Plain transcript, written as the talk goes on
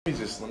Let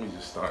me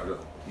just start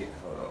up. Yeah,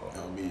 hold on.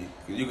 On me,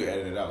 cause you can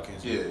edit it out,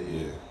 can't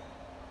you?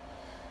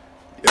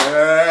 Yeah.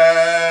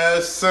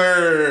 Yes,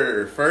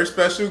 sir. First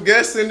special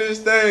guest in this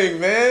thing,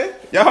 man.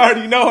 Y'all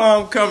already know how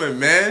I'm coming,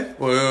 man.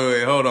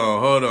 Wait, hold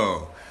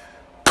on.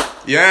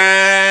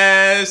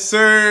 Yes,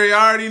 sir. Y'all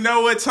already know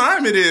what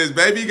time it is,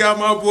 baby. Got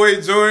my boy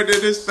Jordan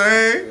in this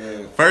thing.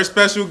 Yeah. First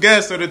special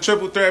guest of the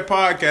Triple Threat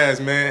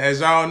Podcast, man. As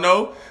y'all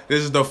know,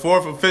 this is the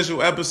 4th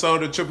official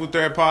episode of Triple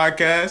Threat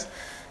Podcast.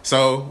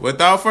 So,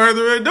 without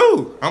further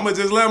ado, I'm going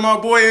to just let my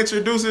boy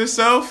introduce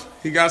himself.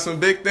 He got some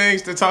big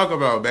things to talk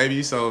about,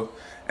 baby. So,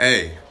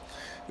 hey,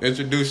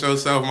 introduce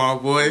yourself, my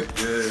boy.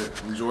 Yeah,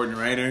 I'm Jordan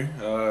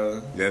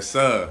Rayner. Yes,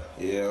 sir.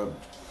 Yeah,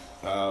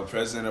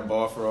 president of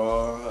Ball for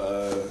All.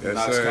 Yes,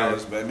 Knox sir.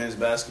 College men's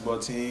basketball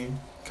team,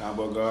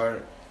 combo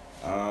guard.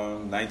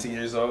 19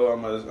 years old.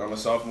 I'm a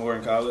sophomore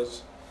in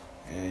college,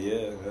 and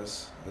yeah,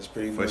 that's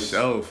pretty For much.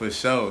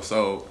 sure.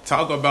 So,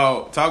 talk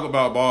about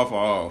Ball for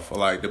All for,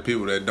 like, the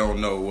people that don't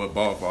know what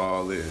Ball for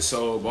All is.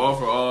 So Ball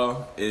for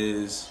All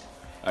is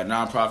a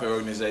nonprofit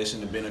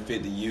organization to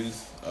benefit the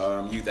youth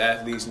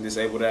athletes and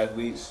disabled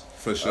athletes.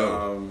 For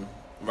sure.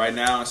 Right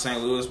now in St.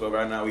 Louis, but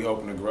right now we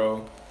hoping to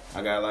grow.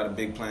 I got a lot of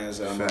big plans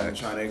that I'm Facts.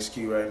 trying to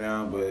execute right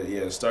now, but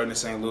yeah, starting in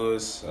St.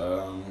 Louis,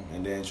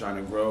 and then trying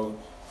to grow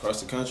across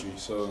the country.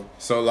 So,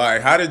 like,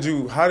 how did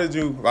you,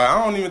 like,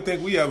 I don't even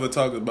think we ever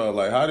talked about,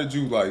 like, how did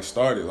you, like,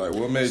 start it? Like,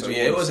 what made So you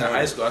yeah, it want was to in start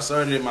high it? school. I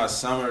started in my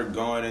summer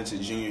going into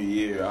junior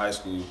year of high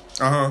school.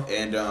 Uh-huh.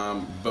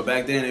 And but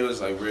back then it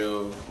was like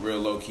real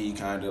low key,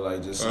 kind of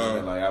like just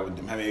something like I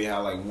would maybe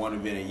have like one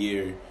event a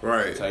year,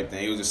 Right. type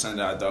thing. It was just something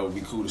that I thought would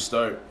be cool to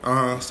start.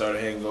 Uh-huh. Start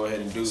ahead and go ahead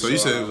and do. So you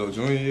said it was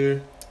your junior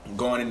year?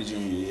 Going into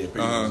junior year,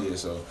 pretty much. Yeah.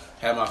 So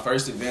had my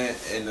first event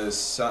in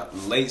the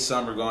late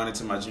summer going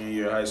into my junior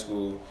year of high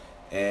school,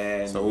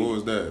 and So what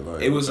was that?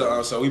 Like, it was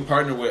so we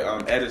partnered with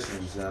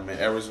Edison's in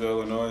Edwardsville,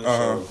 Illinois.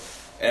 Uh-huh. So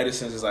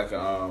Edison's is like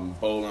a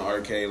bowling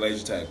arcade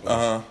laser tag place.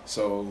 Uh-huh.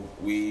 So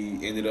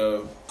we ended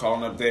up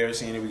calling up there,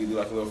 seeing if we could do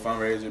like a little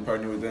fundraiser,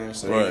 partner with them.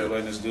 So Right. they ended up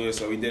letting us do it.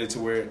 So we did it to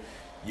where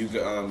you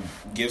could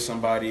give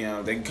somebody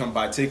they can come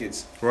buy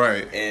tickets,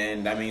 Right.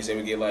 and that means they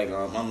would get like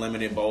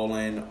unlimited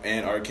bowling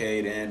and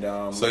arcade and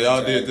So laser y'all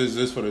tag. did this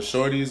just for the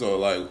shorties or,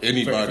 like,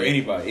 anybody? For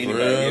anybody. For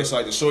real? Yeah, so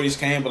like the shorties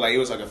came, but like it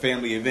was like a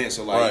family event.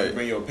 So like you Right. can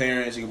bring your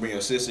parents, you can bring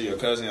your sister, your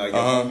cousin, like your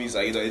Uh-huh. homies.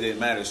 Like it didn't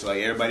matter. So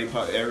like everybody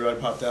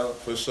popped out,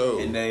 For sure.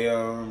 and they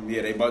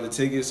they bought the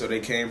tickets. So they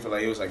came for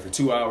like it was like for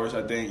 2 hours.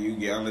 I think you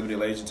get unlimited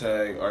laser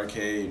tag,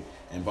 arcade,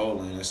 and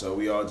bowling. And so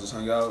we all just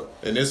hung out.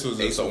 And this was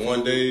just a Ate some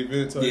one-day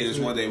event type Yeah, this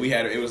shit? one day we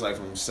had it was like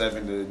from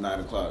 7 to 9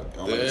 o'clock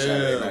on like a Damn,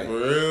 Saturday night. for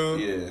real?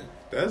 Yeah.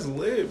 That's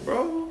lit,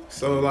 bro.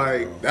 So,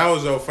 like, that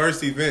was your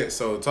first event.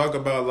 So, talk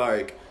about,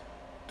 like,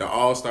 the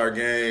All-Star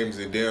games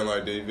and then,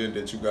 like, the event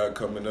that you got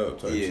coming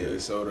up type Yeah,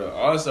 shit. so the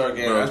All-Star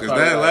game, Bro, that's because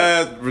probably that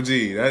like,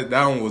 last,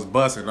 that one was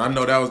busting. I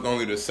know that was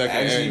only the second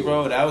actually, annual.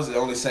 bro, that was the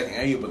only second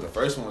annual, but the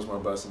first one was more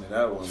busting than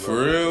that one, bro.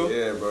 For real?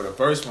 Yeah, bro, the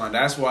first one,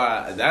 that's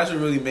what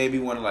really made me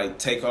want to, like,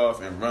 take off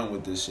and run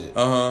with this shit.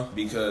 Uh-huh.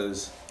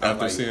 Because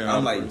After seeing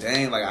I'm like, others.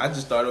 dang, like, I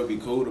just thought it would be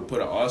cool to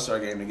put an All-Star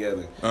game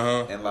together.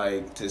 Uh-huh. And,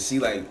 like, to see,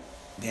 like,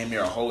 damn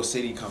near a whole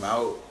city come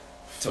out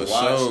to For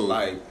watch, sure.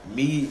 like,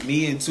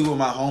 me and two of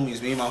my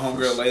homies, me and my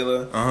homegirl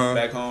Layla, Uh-huh.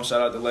 back home,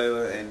 shout out to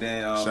Layla, and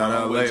then Shout my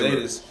out homeboy Layla.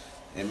 Jadis,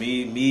 and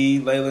me,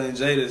 Layla, and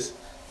Jadis,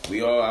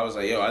 I was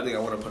like, yo, I think I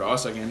want to put an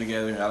All-Star game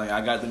together.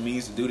 I got the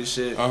means to do this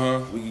shit.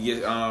 Uh-huh. We could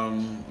get,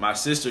 my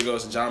sister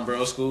goes to John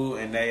Burroughs School,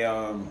 and they,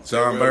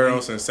 John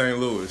Burroughs in St.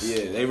 Louis.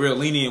 yeah, they real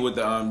lenient with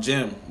the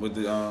gym, with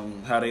the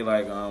how they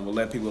like will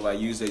let people like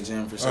use their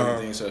gym for certain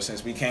Uh-huh. things. So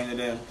since we came to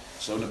them,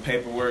 showed them the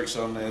paperwork,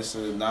 showed them it's a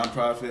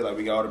nonprofit, like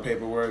we got all the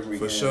paperwork.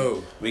 For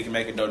sure. We can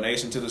make a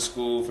donation to the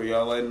school for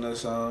y'all letting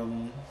us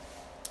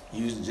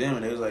use the gym,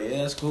 and they was like, yeah,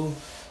 that's cool.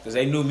 Cause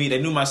they knew me,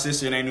 they knew my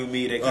sister, and they knew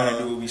me. They kind of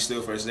Uh-huh. knew what we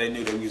stood for, so they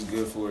knew that we was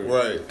good for it.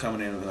 Right.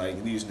 Coming in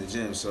like using the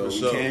gym. So For we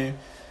sure. came,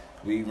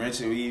 we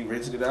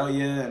rented it out,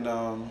 yeah,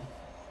 and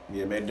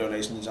made a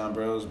donation to John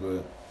Burroughs,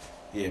 but.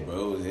 Yeah,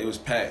 bro, it was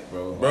packed,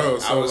 bro. Bro,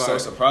 Like, so, I was so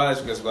like-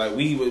 surprised because like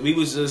we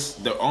was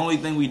just the only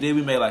thing we did.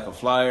 We made like a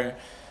flyer,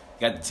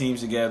 got the teams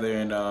together,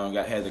 and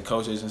had the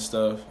coaches and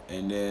stuff,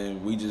 and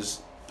then we just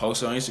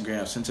posted on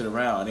Instagram, sent it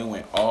around, and it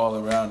went all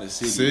around the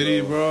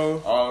city,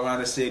 Bro. all around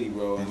the city,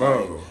 bro. And,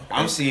 Bro. like,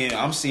 I'm seeing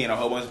a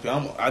whole bunch of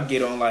people. I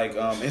get on like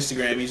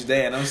Instagram each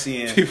day, and I'm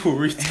seeing People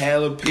reach.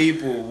 hella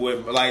people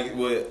with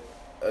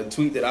a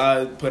tweet that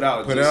I put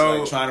out,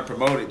 like trying to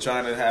promote it,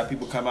 trying to have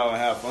people come out and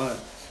have fun.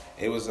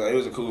 It was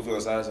a cool feeling.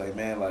 So I was like,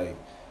 man, like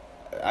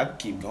I could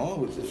keep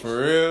going with this. For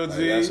real, Like,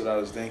 G? that's what I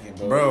was thinking,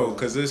 bro. Bro,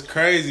 because it's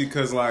crazy.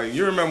 Because, like,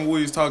 you remember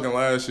we was talking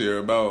last year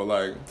about,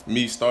 like,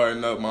 me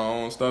starting up my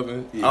own stuff.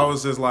 And Yeah. I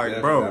was just like, Yeah,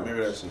 bro, I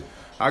remember that shit.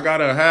 I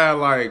gotta have,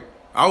 like,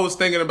 I was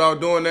thinking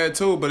about doing that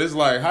too. But it's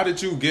like, how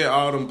did you get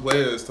all them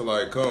players to,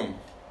 like, come,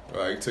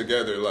 like,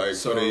 together, like,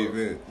 So for the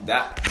event?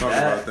 that Talk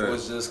about that.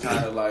 was just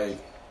kind of like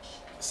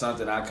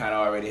something I kind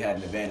of already had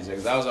an advantage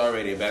because I was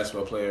already a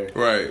basketball player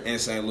in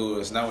St.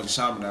 Louis, and I went to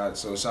Chaminade.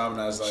 So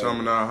Chaminade's like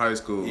Chaminade High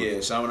School. Yeah,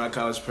 Chaminade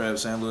College Prep,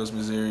 St. Louis,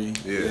 Missouri.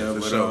 Yeah,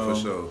 for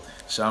sure.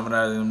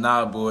 Chaminade and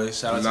Nah Boys.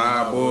 Shout out to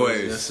Nah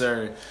Boys. Yes,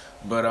 sir.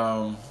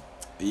 But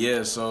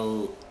yeah,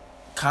 so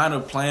kind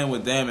of playing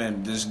with them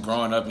and just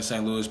growing up in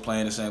St. Louis,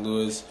 playing in St.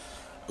 Louis.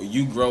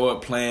 You grow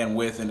up playing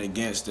with and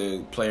against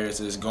the players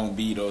that's gonna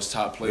be those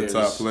top players.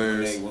 The top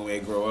players when they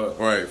grow up.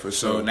 Right, for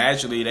sure. So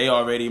naturally, they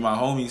already my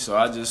homies. So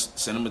I just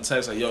send them a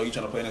text like, "Yo, you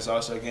trying to play in this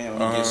All-Star game? We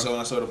get so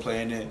and so to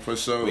play in it. For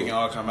sure. We can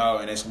all come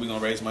out and we gonna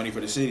raise money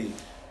for the city."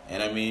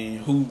 And I mean,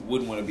 who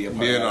wouldn't want to be a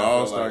part of an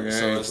All-Star game?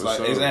 So it's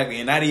like exactly,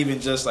 and not even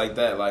just like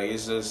that. Like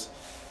it's just.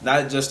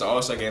 Not just the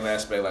All-Star game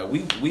aspect. Like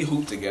we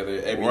hoop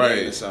together every day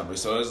in the summer,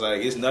 so it's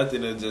like it's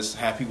nothing to just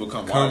have people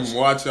come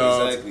watch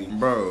y'all. Exactly,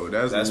 bro.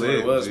 That's lit, what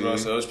it was, G. bro.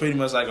 So it was pretty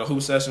much like a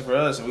hoop session for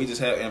us, and we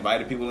just had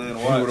invited people in to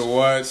watch. People to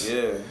watch,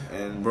 yeah,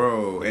 and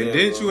bro. And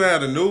didn't you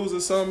have the news or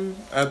something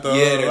at the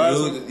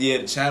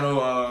the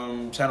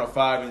channel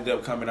 5 ended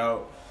up coming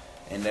out,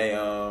 and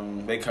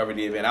they covered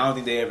the event. I don't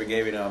think they ever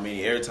gave it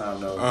any airtime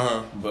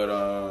though.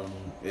 But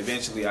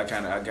eventually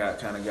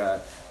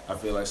I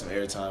feel like some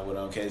airtime with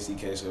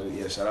KCK. So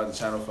yeah, shout out to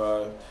Channel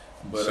 5.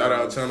 But, shout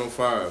out Channel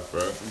 5,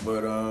 bro.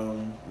 But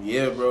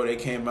yeah, bro, they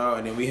came out,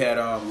 and then we had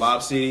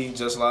Lob City,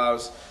 Just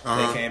Lobs.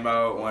 They came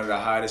out, one of the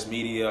hottest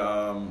media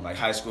like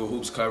high school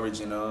hoops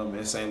coverage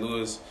in St.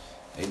 Louis.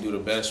 They do the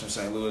best from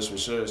St. Louis for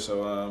sure.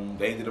 So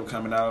they ended up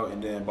coming out,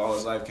 and then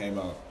Baller's Life came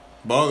out.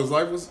 Baller's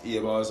Life was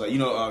Baller's Life. You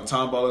know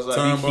Tom Baller's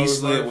Life. He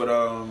slid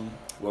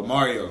with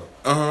Mario.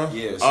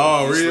 Yeah.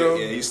 So real?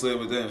 He slid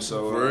with them.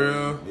 So for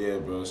real? Yeah,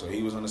 bro. So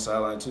he was on the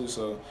sideline too.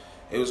 So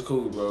it was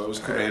cool, bro. It was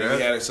cool. Hey, we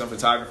had some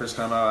photographers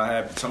come out. I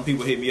had some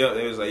people hit me up.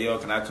 They was like, "Yo,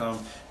 can I come?"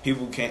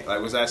 People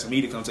was asking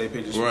me to come take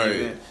pictures from the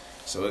event.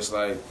 So it's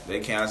like they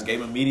came. I just gave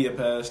them a media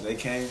pass. They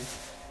came,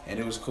 and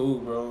it was cool,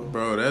 bro.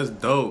 Bro, that's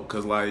dope.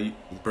 Cause like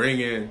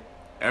bringing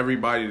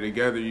everybody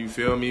together, you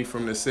feel me,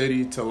 from the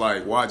city to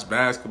like watch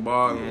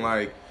basketball and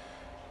like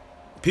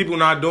people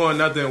not doing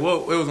nothing.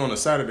 Well, it was on a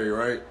Saturday,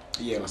 right?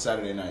 Yeah, on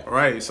Saturday night.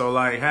 Right, so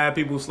like have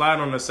people slide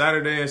on a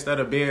Saturday instead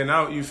of being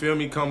out, you feel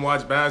me, come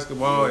watch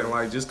basketball and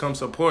like just come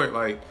support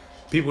like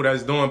people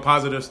that's doing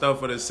positive stuff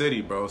for the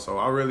city, bro. So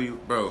I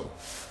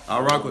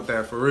rock with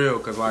that for real,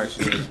 cause like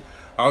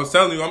I was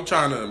telling you, I'm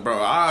trying to, bro,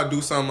 I'll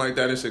do something like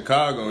that in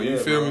Chicago. You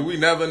feel me? We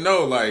never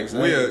know. Like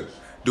we'll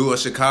do a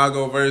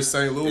Chicago versus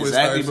St. Louis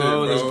type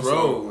bro. Shit,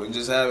 bro.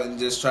 Just grow and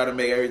just try to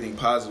make everything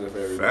positive for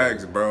everybody.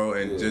 Facts, bro,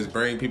 and just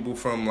bring people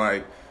from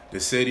like the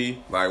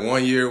city. Like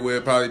 1 year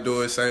we'll probably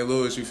do it St.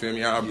 Louis, you feel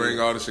me? I'll bring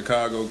all the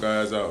Chicago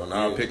guys out and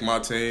I'll pick my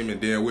team and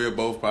then we'll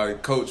both probably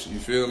coach, you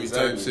feel me?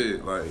 Type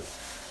shit. Like,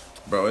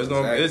 bro,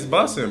 it's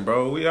busting,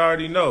 bro. We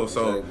already know.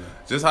 So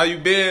just how you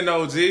been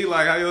though, G?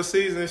 Like how your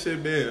season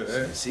shit been,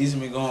 man? The season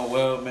been going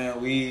well,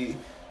 man.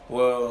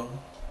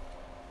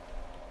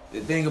 The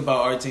thing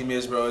about our team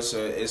is, bro, it's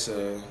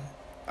a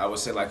I would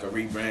say like a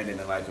rebranding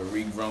and like a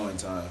regrowing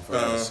time for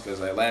us. Because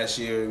like last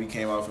year we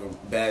came off a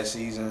bad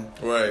season,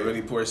 a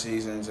really poor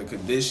season. So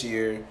this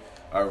year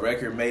our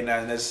record may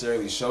not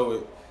necessarily show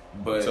it,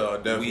 but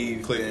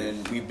we've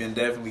been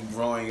definitely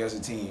growing as a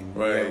team.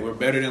 Right, we're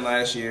better than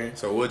last year.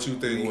 So what you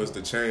think was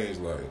the change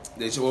like?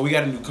 Well, we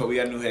got a new coach. We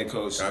got a new head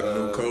coach. Got a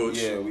new coach.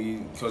 Yeah,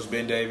 Coach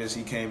Ben Davis.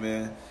 He came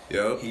in.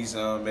 Yep. He's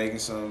making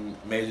some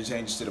major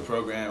changes to the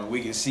program, and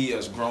we can see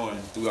us growing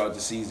throughout the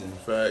season.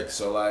 Facts.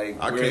 So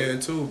like I can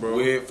too, bro.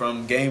 We're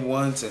from game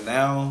 1 to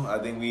now. I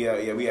think we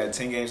had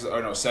 7 games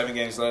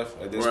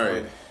left at this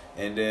point.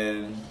 And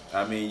then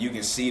I mean you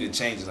can see the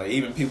changes. Like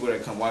even people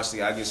that come watch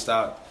I get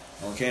stopped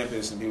on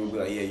campus and people be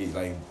like,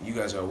 you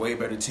guys are a way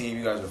better team.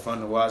 You guys are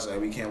fun to watch.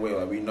 Like we can't wait.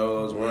 Like we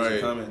know those wins are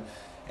coming.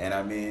 And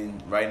I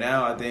mean right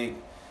now I think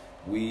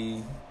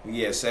we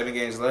had 7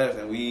 games left,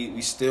 and we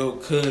still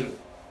could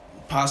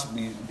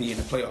possibly be in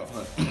the playoff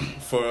hunt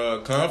for a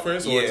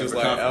conference or just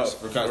like conference,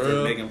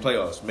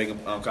 for making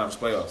conference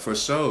playoffs for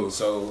sure.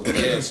 So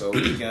so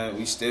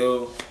we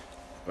still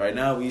right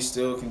now we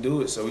still can do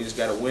it. So we just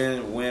gotta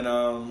win.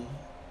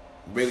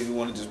 Really, we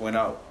want to just win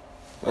out.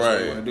 That's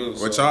what we want to do.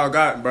 What y'all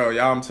got, bro?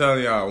 I'm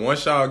telling y'all,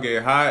 once y'all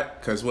get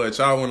hot, cause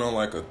y'all went on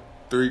like a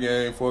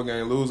 3-game,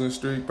 4-game losing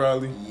streak,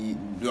 probably.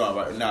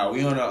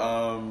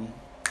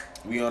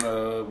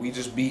 We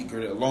just beat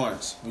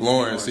Lawrence.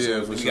 For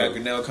sure. We got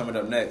Grinnell coming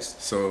up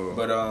next. So,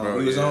 but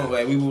we was on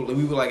like we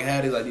were like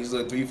had it like these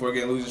little 3-4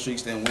 game losing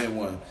streaks, then win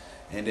one,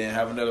 and then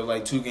have another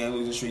like 2-game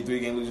losing streak,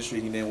 3-game losing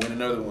streak, and then win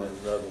another one.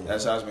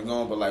 That's how it's been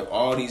going. But like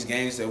all these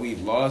games that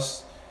we've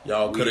lost,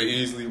 y'all could have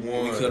easily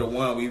won. We could have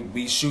won.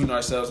 We shooting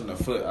ourselves in the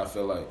foot. I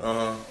feel like.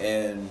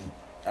 And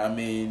I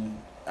mean,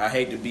 I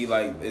hate to be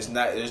like there's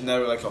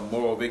never like a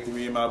moral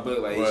victory in my book.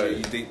 Like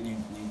you think you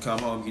come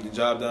home, get the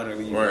job done, or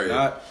you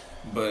not.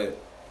 But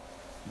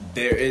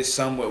there is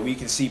somewhat we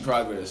can see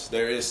progress.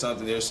 There is some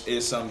good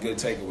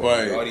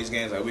takeaway. Like all these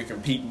games, like we're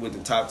competing with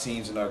the top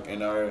teams in our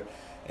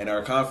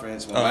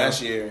conference. When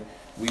last year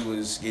we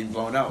was getting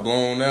blown out,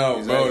 bro.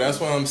 That's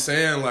what I'm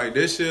saying. Like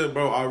this year,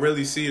 bro, I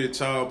really see that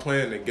y'all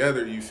playing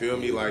together. You feel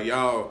me? Like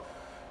y'all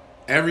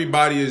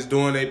everybody is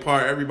doing their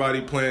part.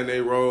 Everybody playing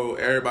their role.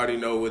 Everybody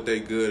know what they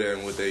good at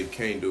and what they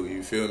can't do.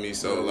 You feel me?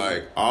 So,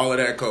 like, all of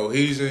that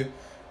cohesion,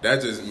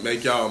 that just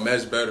make y'all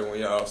mesh better when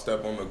y'all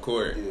step on the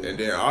court. Yeah. And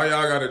then all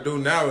y'all got to do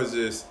now is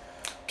just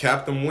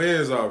cap them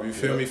wins off. You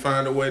feel me?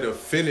 Find a way to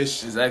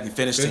finish. Exactly.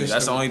 Finish teams.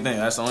 That's the only thing.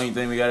 That's the only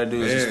thing we got to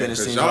do is just finish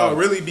teams y'all off.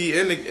 really be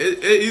in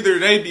the either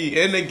they be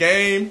in the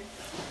game,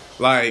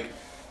 like,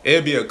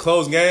 it'll be a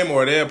close game,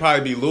 or they'll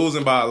probably be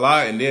losing by a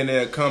lot, and then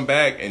they'll come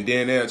back, and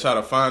then they'll try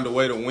to find a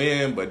way to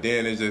win, but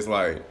then it's just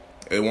like,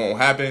 it won't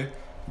happen.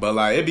 But,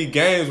 like, it be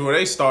games where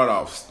they start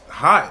off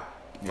hot,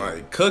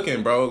 like,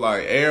 cooking, bro.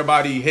 Like,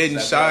 everybody hitting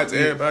shots,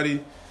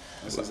 everybody.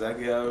 That's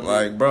exactly how it is.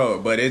 Like,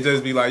 bro, but it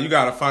just be like, you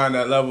got to find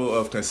that level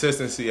of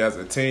consistency as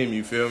a team,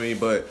 you feel me?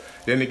 But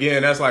then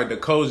again, that's, like, the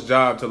coach's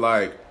job to,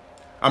 like,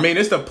 I mean,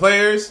 it's the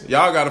players.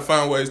 Y'all got to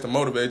find ways to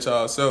motivate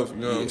y'all self, you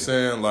know what I'm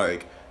saying?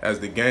 Like,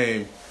 as the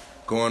game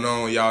going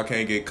on, y'all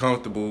can't get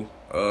comfortable.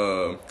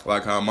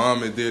 Like how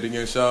Mama did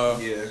against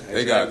y'all. Yeah, exactly.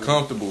 They got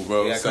comfortable,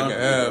 bro. Second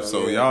half,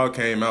 so y'all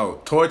came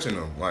out torching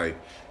them. Like,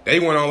 they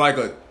went on like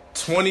a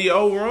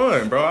 20-0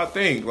 run, bro. I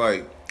think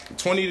like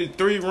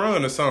 20-3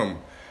 run or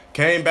something.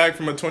 Came back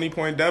from a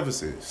 20-point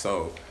deficit.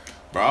 So,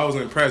 bro, I was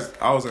impressed.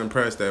 I was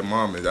impressed at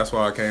Mama. That's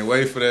why I can't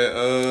wait for that.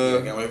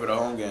 I can't wait for the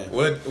home game.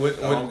 What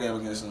home game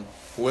against them?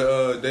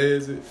 What day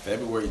is it?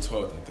 February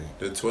 12th, I think.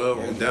 The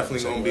 12th. I'm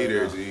definitely gonna be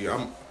there, G.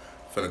 I'm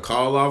finna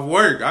call off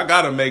work. I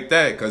gotta make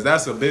that because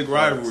that's a big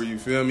rivalry, you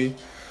feel me?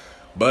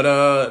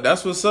 But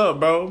that's what's up,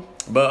 bro.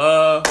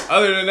 But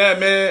other than that,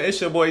 man, it's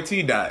your boy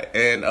T-Dot.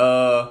 And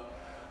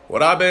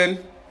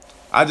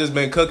I just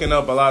been cooking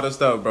up a lot of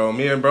stuff, bro.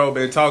 Me and bro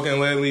been talking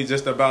lately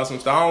just about some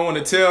stuff. I don't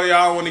want to tell y'all,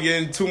 I don't want to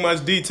get into too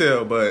much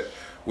detail, but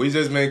we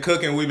just been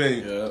cooking. We've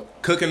been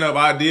cooking up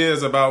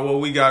ideas about what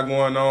we got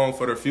going on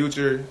for the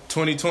future.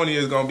 2020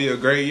 is going to be a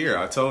great year.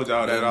 I told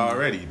y'all that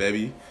already,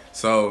 baby.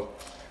 So,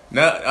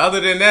 now, other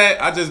than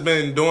that, I just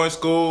been doing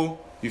school.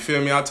 You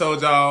feel me? I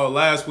told y'all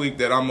last week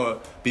that I'm going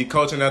to be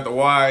coaching at the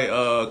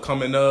Y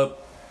coming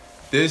up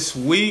this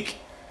week.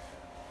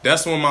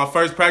 That's when my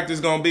first practice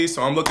is going to be,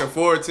 so I'm looking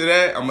forward to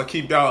that. I'm going to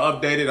keep y'all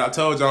updated. I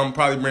told y'all I'm going to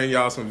probably bring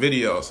y'all some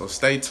videos, so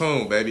stay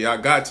tuned, baby. I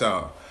got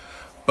y'all.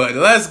 But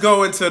let's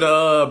go into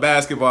the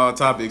basketball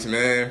topics,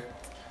 man.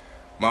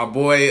 My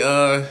boy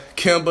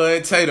Kemba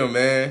and Tatum,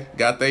 man,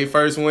 got their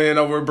first win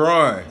over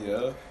Bron.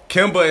 Yeah.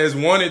 Kemba is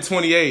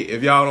 1-28,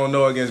 if y'all don't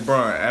know, against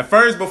Bron. At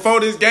first, before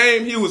this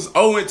game, he was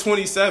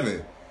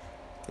 0-27.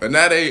 But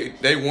now they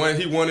won.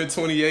 He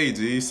 1-28,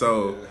 G.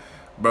 So,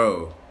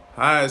 bro,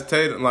 how is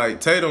Tatum?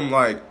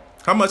 Like,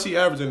 how much he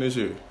averaging this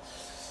year?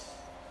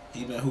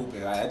 He been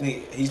hooping. I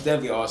think he's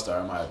definitely an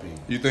all-star, in my opinion.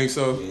 You think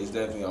so? Yeah, he's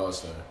definitely an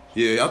all-star.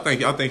 Yeah, I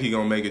think he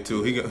gonna make it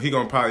too. He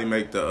gonna probably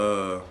make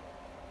the.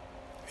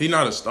 He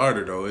not a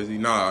starter though, is he?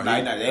 Nah,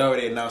 they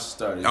already announced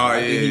the starter. Oh,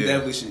 He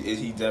definitely should.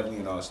 He definitely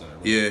an all-star. Bro.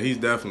 Yeah, he's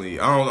definitely.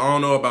 I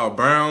don't know about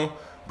Brown,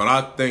 but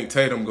I think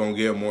Tatum gonna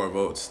get more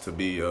votes to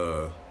be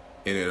in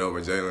it over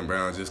Jaylen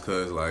Brown, just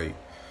cause like.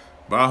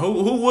 But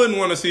who wouldn't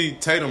want to see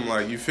Tatum?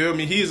 Like, you feel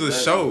me? He's a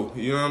show.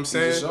 You know what I'm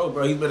saying? He's a show,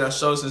 bro. He's been a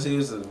show since he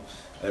was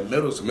at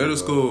middle school. Middle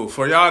school.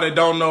 For y'all that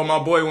don't know, my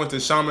boy went to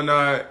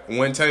Chaminade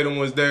when Tatum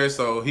was there,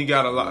 so he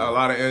got a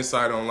lot of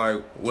insight on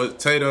like what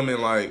Tatum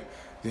and like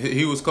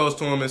he was close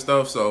to him and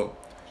stuff. So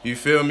you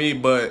feel me?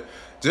 But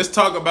just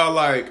talk about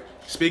like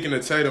speaking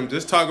of Tatum,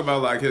 just talk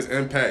about like his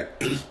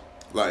impact,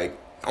 like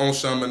on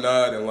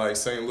Chaminade and like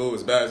St.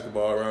 Louis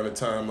basketball around the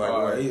time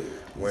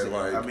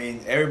I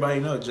mean, everybody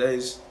knows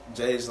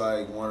Jay's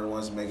like one of the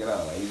ones to make it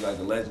out. Like, he's like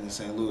a legend in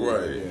St. Louis.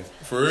 Right. Yeah.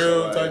 For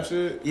real type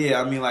shit?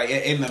 Yeah, I mean, like,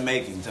 in the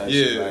making type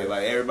shit.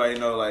 Like, everybody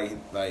know,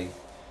 like,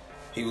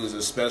 he was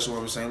a special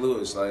one in St.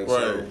 Louis. Like,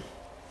 so,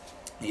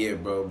 yeah,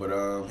 bro.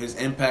 But his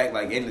impact,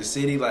 like, in the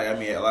city, like, I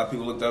mean, a lot of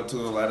people looked up to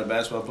him. A lot of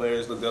basketball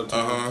players looked up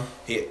to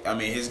him.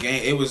 His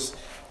game, it was,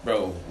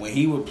 bro, when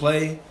he would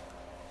play,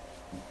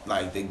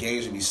 like, the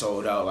games would be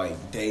sold out,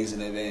 like, days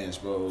in advance,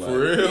 bro. Like, for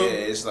real? Yeah,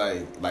 it's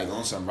like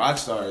on some rock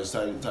stars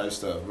type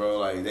stuff, bro.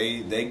 Like,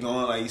 they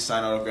going, like, he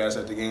signed autographs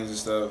at the games and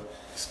stuff.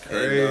 It's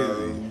crazy.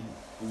 And,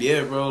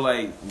 yeah, bro,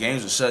 like,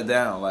 games were shut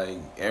down. Like,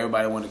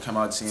 everybody wanted to come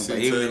out to see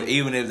him play.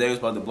 Even if they was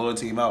about to blow a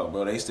team out,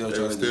 bro, they still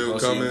chose to go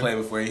see him play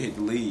before he hit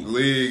the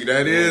league.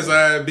 That is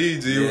how it be,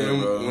 G. Yeah,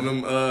 when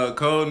them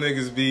cold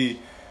niggas be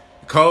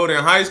cold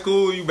in high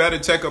school, you better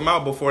check them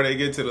out before they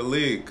get to the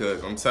league,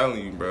 because I'm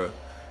telling you, bro.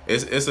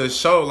 It's a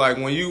show. Like,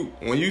 when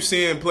you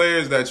seeing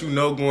players that you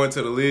know going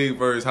to the league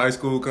versus high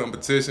school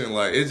competition,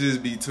 like, it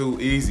just be too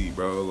easy,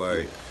 bro.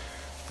 Like,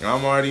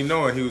 I'm already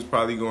knowing he was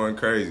probably going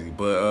crazy,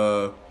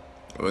 but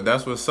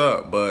that's what's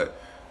up. But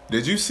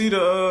did you see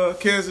the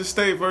Kansas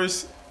State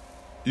versus?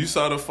 You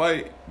saw the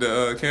fight,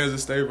 the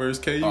Kansas State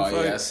versus KU fight?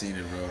 Oh yeah, I seen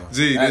it, bro.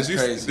 Gee,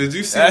 did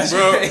you see,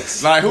 bro?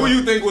 Crazy. Like, who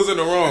you think was in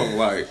the wrong,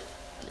 like,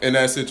 in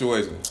that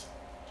situation?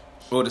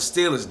 Well, the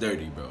Steelers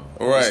dirty, bro.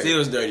 Right. The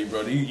Steelers dirty,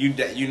 bro.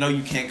 You know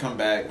you can't come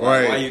back.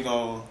 Like, right.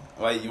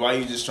 Why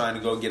you just trying to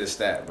go get a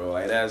stat, bro?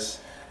 Like, that's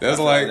just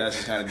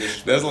kind of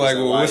disrespectful. That's like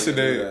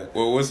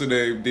what's the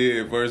name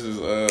did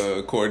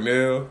versus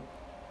Cornell,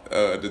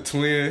 the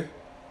twin.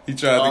 He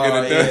tried to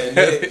get a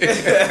dunk.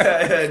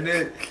 Yeah,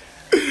 Nick.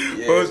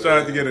 Yeah, Folks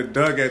tried to get a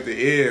dunk at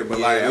the end, but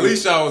like at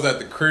least y'all was at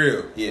the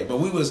crib. Yeah, but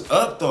we was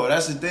up though.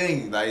 That's the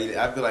thing. Like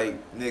I feel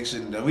like Nick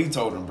shouldn't. We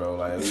told him, bro.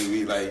 Like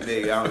we like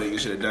Nick. I don't think you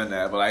should have done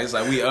that. But like it's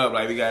like we up.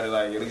 Like we gotta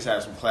like at least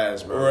have some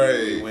class, bro. Right.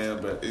 We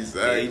win, but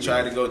exactly. Yeah, he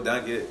tried to go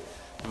dunk it,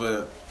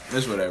 but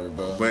it's whatever,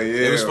 bro. But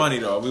yeah, it was funny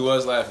though. We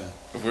was laughing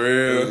for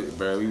real,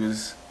 bro. We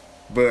was.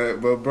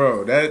 But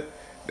bro, that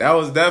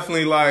was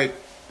definitely like.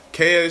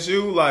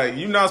 KSU, like,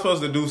 you're not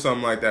supposed to do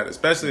something like that,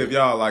 especially if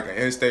y'all like an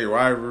in-state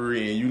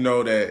rivalry and you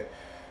know that.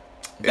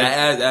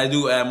 I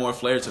do add more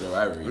flair to the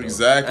rivalry.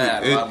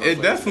 Exactly.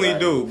 It definitely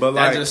do. But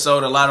like, that just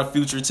sold a lot of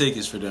future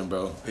tickets for them,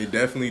 bro. It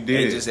definitely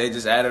did. They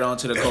just added on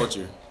to the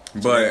culture.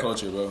 But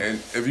culture, bro. And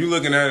if you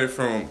looking at it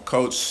from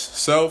Coach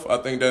Self, I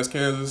think that's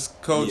Kansas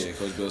coach. Yeah,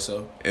 Coach Bill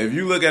Self. If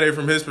you look at it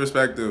from his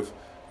perspective,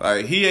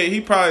 like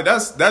he probably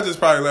that just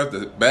probably left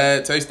a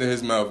bad taste in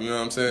his mouth. You know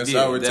what I'm saying? Yeah,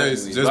 sour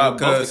taste. Just because because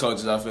both the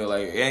coaches, I feel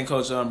like, and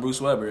Coach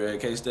Bruce Weber at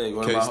K State.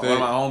 One of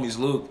my homies,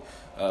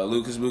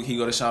 Lucas Luke. He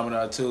go to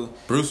Chaminade too.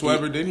 Bruce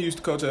Weber, didn't he used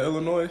to coach at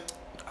Illinois?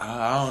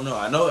 I don't know.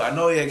 I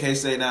know he at K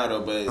State now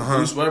though, but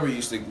Bruce Weber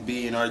used to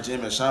be in our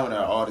gym at Chaminade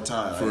all the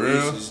time. For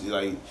real?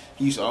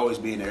 He used to always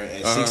be in there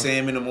at 6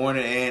 a.m. in the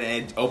morning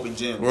and open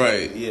gym.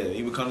 Right. Yeah,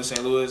 he would come to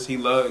St. Louis. He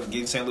loved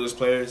getting St. Louis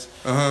players.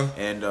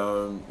 And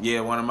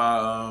one of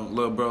my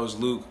little bros,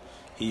 Luke.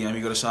 He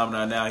go to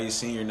Chaminade now. He's a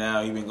senior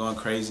now. He been going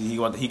crazy.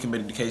 He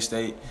committed to K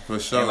State for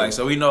sure. And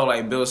so we know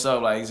Bill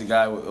Self, he's a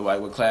guy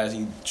with class.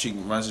 He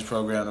runs his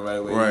program the right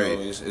way. Right. You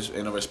know, it's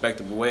in a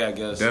respectable way, I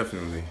guess.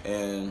 Definitely.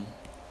 And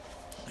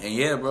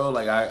yeah, bro.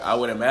 I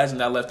would imagine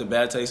that left a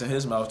bad taste in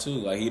his mouth too.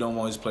 Like he don't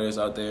want his players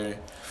out there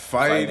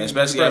fighting,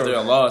 especially after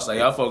a loss. Like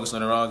y'all focus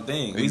on the wrong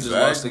thing. We just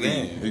lost the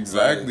game.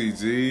 Exactly,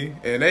 G.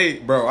 And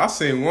I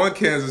seen one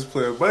Kansas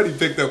player, buddy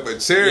picked up a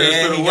chair.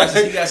 Yeah,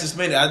 he got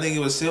suspended. I think it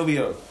was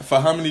Silvio. For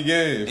how many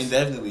games?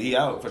 Indefinitely, he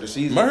out for the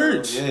season.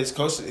 Merch. Yeah, his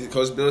coach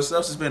Bill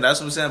Self suspended.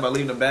 That's what I'm saying about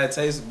leaving a bad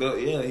taste.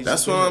 Bill,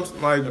 that's what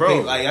I'm like,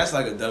 bro. Like that's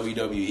like a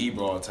WWE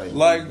brawl type.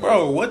 Like,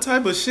 bro, what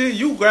type of shit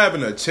you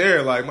grabbing a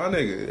chair? Like, my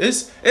nigga,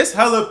 it's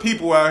hella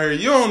people out here.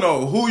 You don't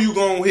know who you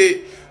gonna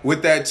hit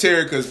with that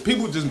chair because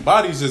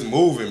bodies just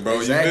moving, bro.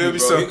 Exactly, you feel me?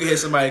 Bro. So you can hit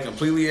somebody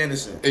completely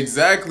innocent.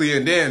 Exactly,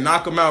 and then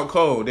knock them out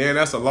cold. Then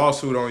that's a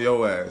lawsuit on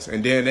your ass,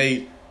 and then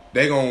they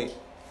gonna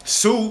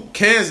sue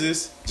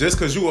Kansas just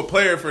because you a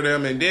player for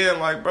them, and then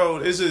like, bro,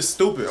 it's just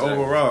stupid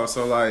overall.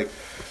 So like,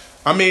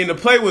 I mean, the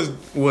play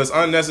was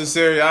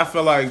unnecessary. I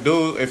feel like,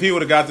 dude, if he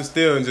would have got the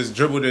steal and just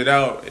dribbled it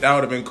out, that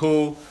would have been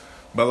cool.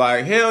 But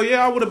like, hell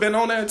yeah, I would have been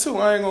on that too.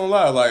 I ain't gonna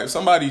lie. Like, if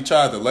somebody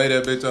tried to lay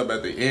that bitch up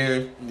at the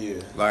end,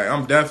 yeah, like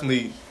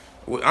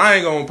I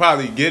ain't gonna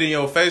probably get in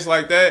your face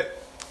like that,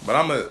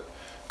 but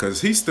cause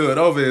he stood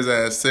over his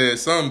ass, said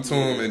something to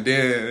him, and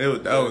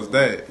then that was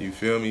that. You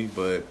feel me?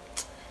 But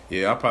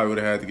yeah, I probably would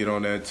have had to get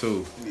on that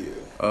too. Yeah.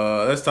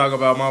 Let's talk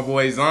about my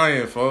boy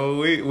Zion,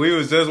 folks. We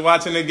was just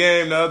watching the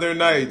game the other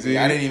night, G.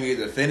 I didn't even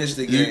get to finish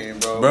the game,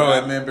 bro.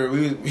 I remember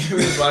we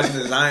was watching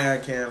the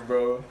Zion camp,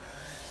 bro.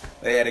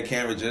 They had a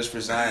camera just for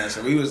Zion,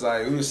 so we was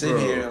sitting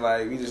here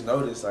and we just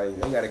noticed they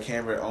got a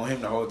camera on him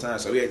the whole time,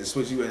 so we had to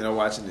switch. You ended up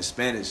watching the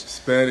Spanish,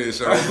 bro.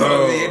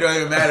 It don't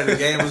even matter. The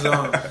game was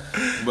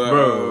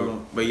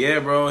on, but yeah,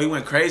 bro, he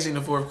went crazy in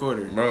the fourth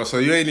quarter, bro. So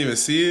you ain't even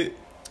see it?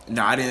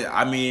 No, I didn't.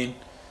 I mean,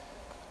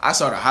 I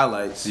saw the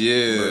highlights.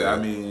 Yeah, but I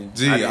mean,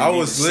 I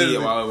was see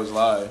it while it was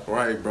live.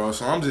 Right, bro.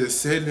 So I'm just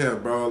sitting there,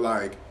 bro.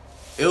 Like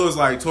it was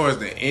towards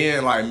the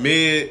end,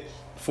 mid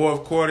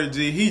fourth quarter.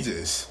 G, he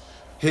just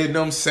hitting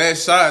them set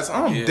shots.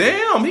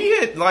 Damn, he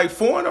hit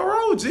 4 in a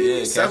row, G.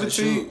 Yeah,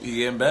 17. He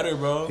getting better,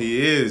 bro. He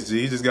is,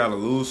 G. He just got to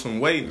lose some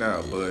weight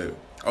now. But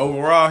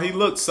overall, he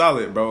looked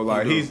solid,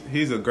 bro.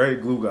 He's a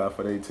great glue guy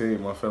for their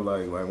team. I feel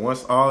like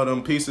once all of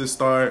them pieces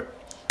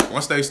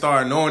once they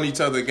start knowing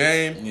each other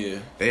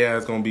game, they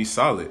ass going to be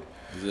solid.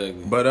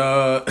 Exactly. But,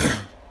 all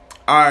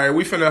right,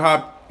 we finna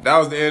hop. That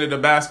was the end of the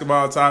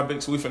basketball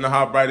topics. We finna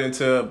hop right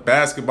into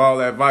basketball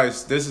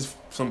advice. This is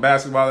some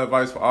basketball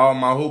advice for all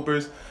my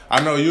hoopers.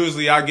 I know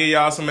usually I give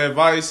y'all some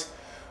advice,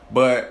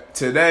 but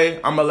today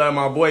I'm going to let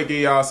my boy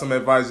give y'all some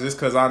advice just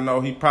because I know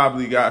he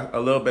probably got a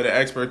little bit of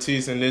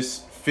expertise in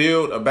this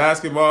field of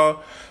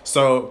basketball.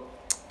 So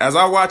as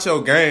I watch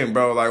your game,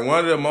 bro, one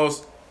of the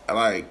most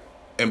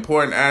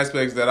important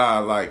aspects that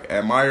I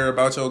admire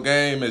about your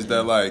game is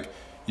that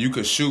you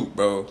could shoot,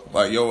 bro.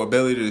 Your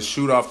ability to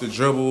shoot off the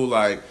dribble,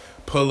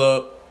 pull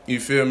up. You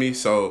feel me?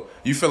 So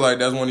you feel like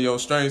that's one of your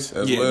strengths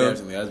as well? Yeah,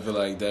 definitely. I feel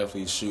like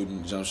definitely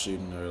shooting, jump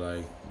shooting,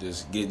 or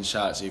just getting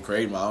shots.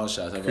 Creating my own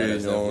shots.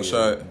 Creating your own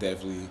shot.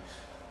 Definitely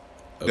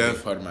a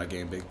big part of my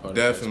game. Big part.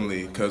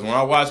 Definitely, because when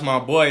I watch my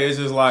boy, it's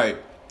just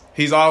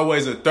he's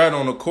always a threat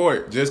on the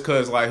court just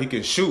because he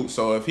can shoot.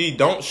 So if he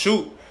don't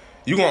shoot,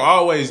 you gonna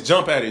always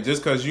jump at it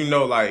just because you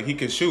know he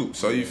can shoot.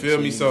 So you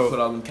feel me? So put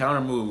all them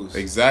counter moves.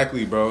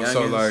 Exactly, bro.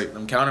 So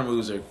them counter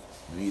moves are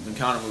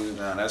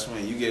now. That's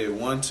when you get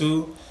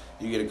 1-2.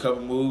 You get a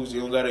couple moves.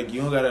 You don't gotta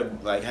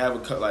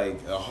have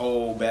a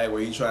whole bag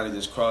where you trying to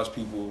just cross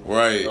people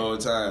right all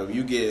the time.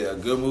 You get a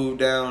good move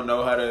down,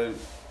 know how to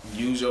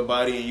use your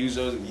body and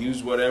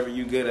use whatever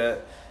you good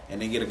at,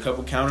 and then get a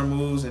couple counter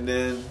moves, and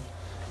then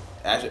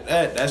after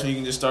that, that's when you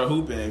can just start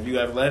hooping. If you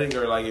athletic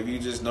or like if you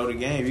just know the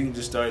game, you can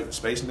just start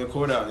spacing the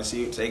court out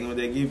and taking what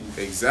they give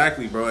you.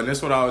 Exactly, bro. And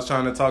that's what I was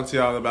trying to talk to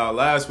y'all about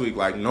last week.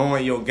 Like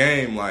knowing your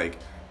game, like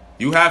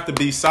you have to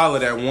be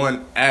solid at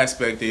one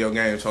aspect of your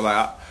game.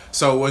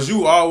 So was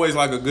you always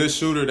like a good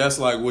shooter? That's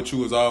like what you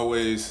was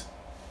always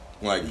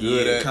like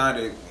good at. Kind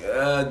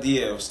of.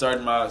 Yeah.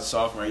 Starting my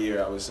sophomore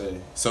year, I would say.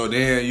 So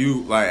then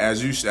you like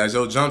as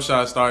your jump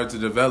shot started to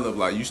develop,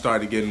 like you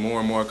started getting more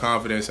and more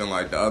confidence in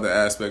like the other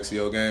aspects of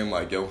your game,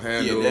 like your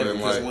handle and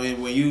because like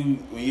when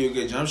you're a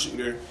good jump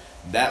shooter,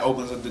 that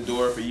opens up the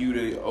door for you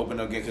to open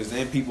up game. Because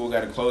then people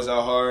got to close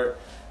out hard.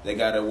 They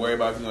got to worry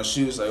about if you're gonna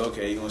shoot. It's like,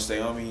 okay, you're gonna stay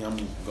on me. I'm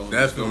gonna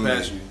just go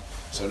past you.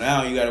 So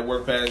now you got to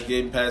work past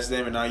getting past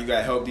them, and now you got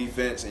to help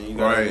defense, and you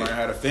got to learn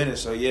how to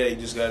finish. So yeah, you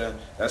just gotta.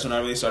 That's when I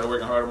really started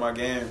working hard on my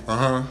game.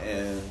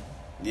 And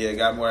yeah,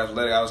 got more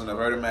athletic. I was in the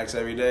Vertimax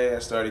every day. I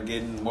started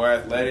getting more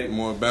athletic,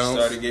 more bounce.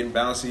 Started getting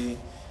bouncy,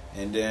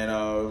 and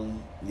then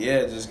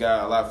just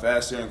got a lot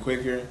faster and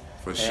quicker.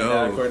 For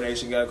sure,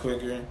 coordination got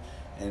quicker,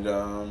 and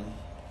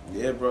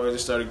yeah, bro, it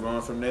just started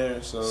growing from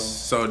there.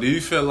 So do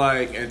you feel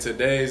like in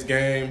today's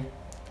game,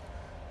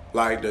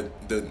 like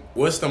the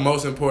what's the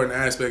most important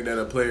aspect that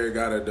a player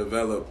gotta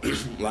develop,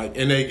 like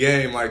in a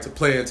game, like to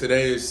play in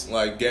today's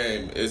like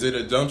game? Is it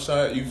a jump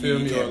shot? You feel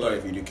me? Can't or play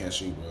like if you can't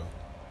shoot, bro.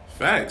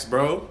 Facts,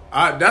 bro.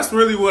 That's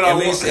really what I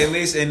want. At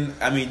least, and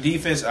I mean,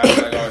 defense. I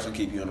feel like always gonna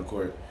keep you on the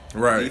court.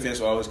 Right. Defense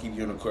will always keep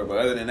you on the court. But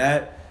other than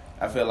that,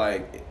 I feel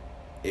like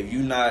if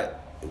you're not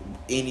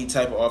any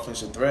type of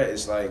offensive threat,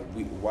 it's like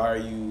why are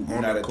you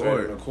not a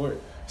threat on the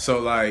court? So,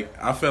 like,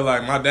 I feel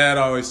like my dad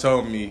always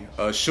told me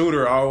a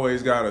shooter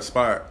always got a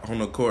spot on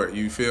the court.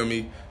 You feel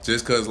me?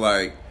 Just because,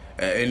 like,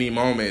 at any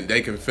moment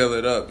they can fill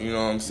it up. You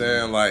know what I'm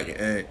saying? Like,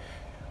 and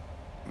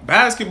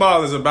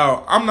basketball is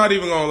about, I'm not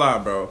even going to lie,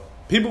 bro.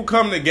 People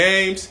come to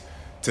games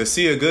to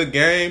see a good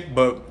game,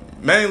 but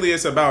mainly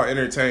it's about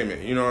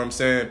entertainment. You know what I'm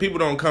saying? People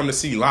don't come to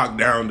see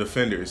lockdown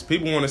defenders.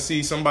 People want to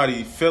see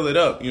somebody fill it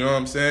up. You know what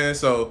I'm saying?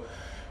 So,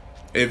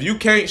 if you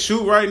can't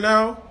shoot right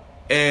now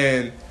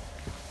and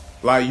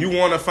like you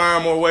want to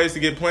find more ways to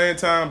get playing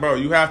time, bro,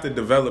 you have to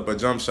develop a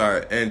jump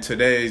shot in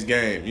today's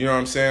game. You know what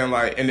I'm saying?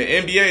 Like in the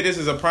NBA, this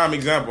is a prime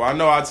example. I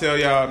know I tell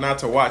y'all not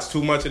to watch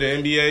too much of the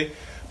NBA,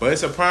 but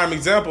it's a prime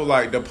example.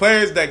 Like the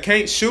players that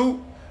can't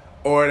shoot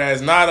or that's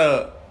not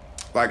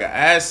an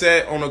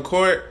asset on the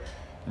court,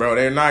 bro,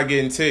 they're not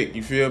getting ticked.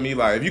 You feel me?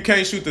 Like if you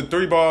can't shoot the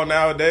 3 ball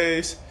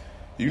nowadays,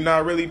 you're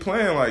not really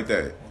playing like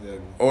that. Exactly.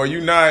 Or you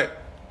not.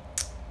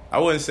 I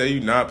wouldn't say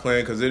you're not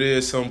playing because it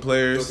is some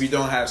players. So if you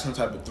don't have some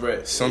type of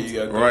threat, you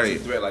got go-to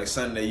threat like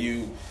something that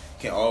you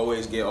can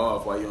always get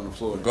off while you're on the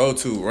floor. Go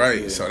to,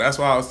 right. Yeah. So that's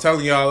why I was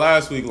telling y'all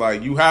last week,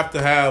 like you have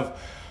to have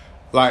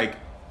like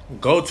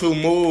go-to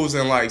moves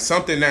and like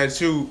something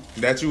that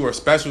you are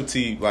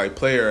specialty like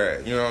player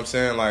at. You know what I'm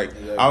saying? Like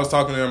exactly. I was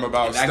talking to him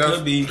about that stuff.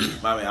 Could be.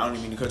 I mean, I don't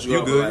even mean to cut you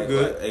off. Good,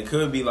 good. Like, it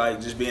could be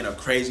like just being a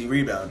crazy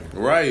rebounder.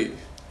 Right.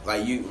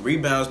 Like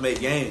rebounds make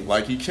games.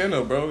 Like he can,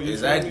 bro.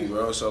 Exactly,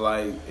 bro. So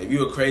like, if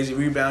you a crazy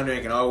rebounder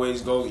and can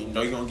always go, you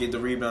know you're gonna get the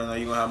rebound, know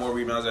you're gonna have more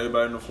rebounds than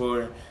everybody on the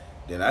floor.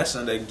 Then that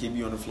Sunday can keep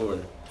you on the floor.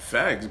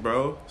 Facts,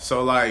 bro.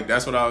 So like,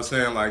 that's what I was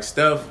saying. Like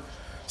Steph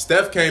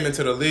came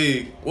into the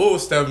league. What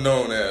was Steph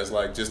known as?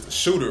 Like just a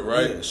shooter,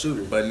 right? Yeah,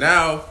 shooter. But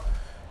now,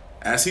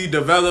 as he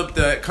developed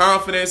that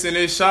confidence in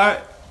his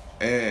shot,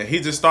 and he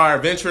just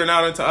started venturing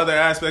out into other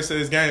aspects of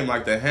his game,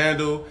 like the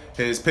handle,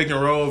 his pick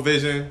and roll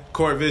vision,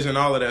 court vision,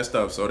 all of that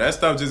stuff. So that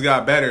stuff just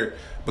got better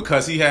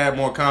because he had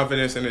more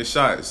confidence in his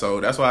shot. So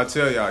that's why I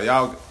tell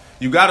y'all,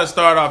 you got to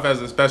start off as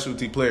a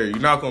specialty player. You're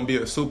not going to be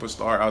a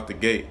superstar out the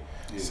gate.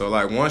 Yeah. So,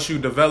 like, once you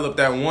develop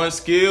that one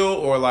skill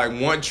or, like,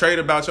 one trait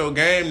about your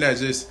game that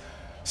just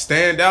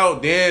stand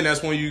out, then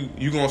that's when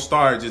you going to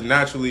start just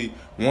naturally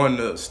wanting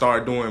to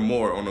start doing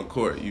more on the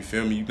court. You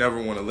feel me? You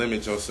never want to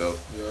limit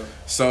yourself. Yeah.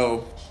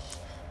 So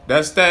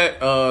that's that.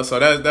 So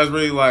that's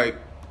really like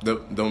the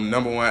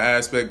number one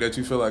aspect that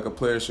you feel like a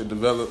player should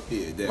develop.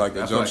 Yeah, definitely. Like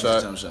a jump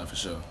shot. Jump shot for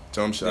sure.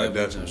 Jump shot,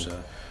 definitely. Jump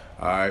shot.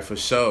 All right, for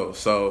sure.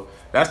 So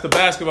that's the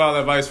basketball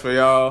advice for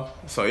y'all.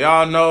 So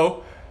y'all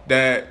know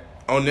that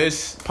on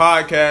this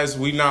podcast,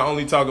 we not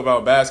only talk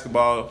about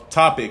basketball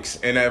topics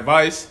and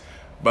advice,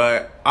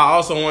 but I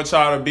also want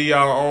y'all to be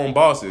our own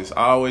bosses.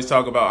 I always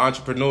talk about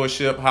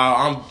entrepreneurship, how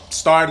I'm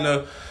starting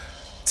to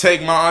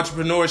take my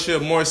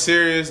entrepreneurship more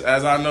serious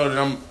as I know that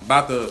I'm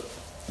about to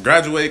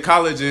graduate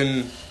college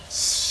in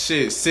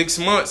 6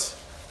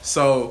 months.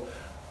 So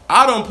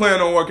I don't plan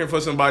on working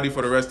for somebody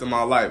for the rest of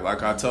my life.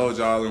 Like I told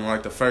y'all in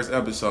like the first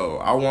episode,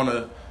 I want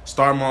to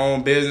start my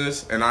own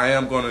business, and I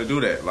am going to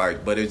do that.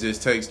 Like, but it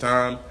just takes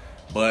time.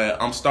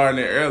 But I'm starting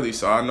it early,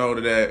 so I know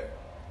that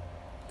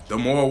the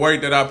more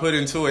work that I put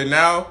into it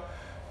now,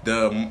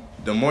 the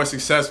the more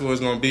successful it's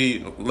gonna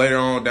be later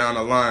on down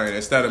the line.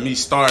 Instead of me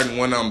starting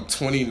when I'm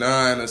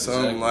 29 or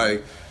something,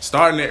 like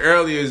starting it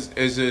early is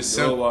just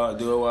simple.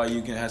 Do it while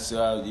you can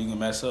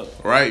mess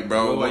up. Right,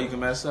 bro. Do it while you can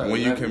mess up.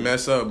 When you can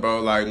mess up,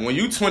 bro. Like when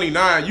you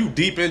 29, you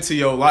deep into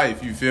your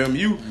life. You feel me?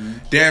 You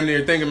damn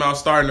near thinking about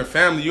starting a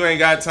family. You ain't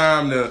got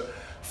time to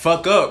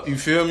fuck up. You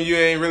feel me? You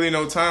ain't really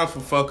no time for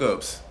fuck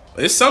ups.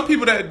 It's some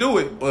people that do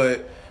it,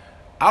 but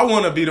I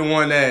want to be the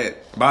one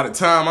that by the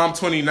time I'm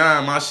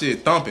 29, my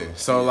shit thumping.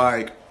 So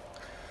like,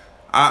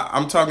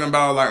 I'm talking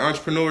about like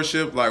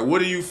entrepreneurship. Like, what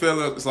do you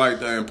feel is like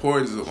the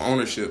importance of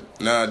ownership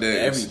nowadays?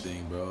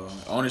 Everything, bro.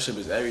 Ownership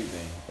is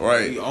everything.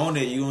 Right. If you own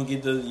it, you gonna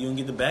get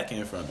the back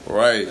end from it.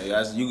 Right.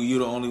 Like, you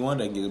the only one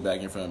that can get the back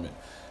end from it.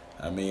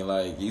 I mean,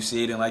 like, you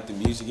see it in like the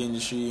music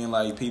industry and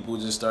like people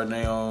just starting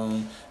their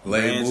own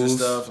brands and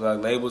stuff,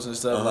 like labels and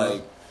stuff.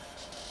 Like,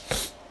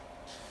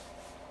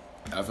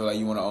 I feel like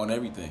you want to own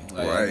everything.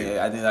 Like, right.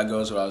 I think that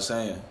goes to what I was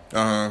saying.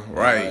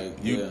 Right.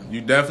 Like,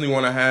 you definitely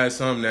want to have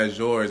something that's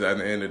yours at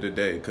the end of the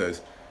day,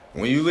 because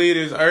when you leave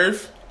this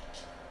earth,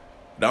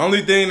 the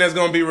only thing that's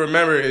gonna be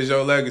remembered is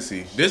your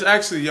legacy. This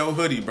actually your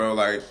hoodie, bro.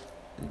 Like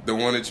the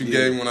one that you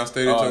gave me when I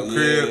stayed at your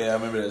crib. Yeah, I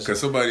remember that.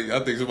 Because I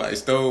think somebody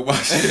stole my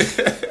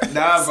shit.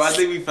 Nah, bro, I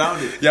think we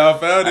found it. Y'all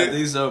found it? I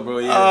think so, bro.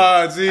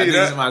 Yeah. Gee, I think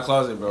it's in my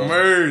closet, bro.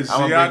 Merge.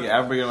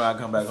 I'll bring it when I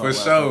come back home. For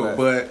sure,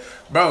 but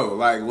bro,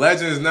 like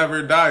legends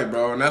never die,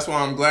 bro, and that's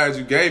why I'm glad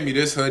you gave me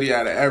this hoodie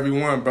out of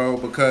everyone, bro,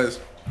 because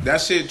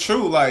that shit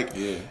true. Like,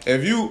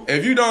 if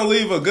you don't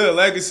leave a good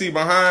legacy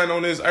behind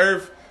on this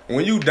earth,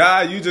 when you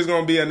die, you just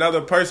gonna be another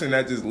person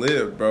that just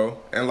lived, bro.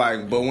 And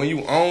like, but when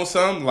you own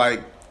something,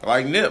 like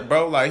Nip,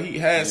 bro, like he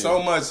had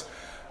so much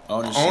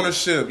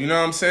ownership. You know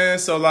what I'm saying?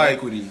 So like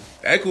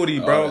equity,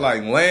 bro,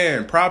 like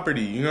land,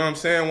 property. You know what I'm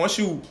saying? Once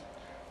you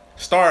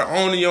start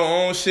owning your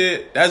own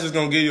shit, that's just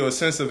gonna give you a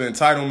sense of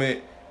entitlement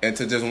and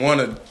to just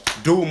want to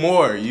do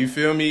more. You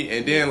feel me?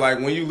 And then like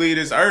when you leave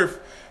this earth,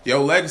 your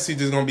legacy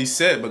just gonna be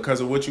set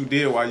because of what you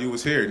did while you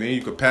was here. Then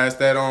you could pass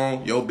that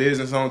on, your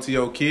business on to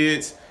your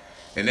kids,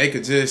 and they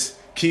could just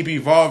keep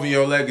evolving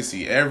your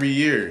legacy every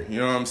year. You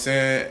know what I'm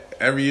saying?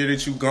 Every year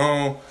that you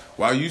gone,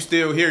 while you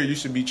still here, you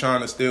should be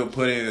trying to still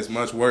put in as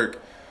much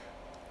work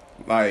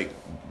like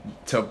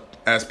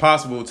as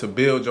possible to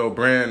build your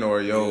brand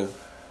or your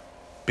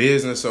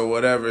business or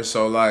whatever.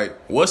 So like,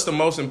 what's the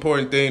most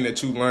important thing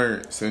that you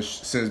learned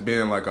since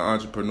being like an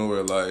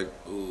entrepreneur? Like,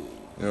 you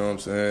know what I'm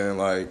saying?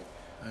 Like,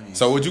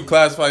 so would you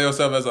classify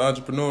yourself as an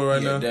entrepreneur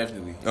right now?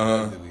 Definitely.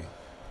 Definitely.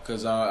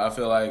 Because I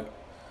feel like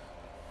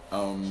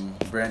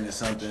brand is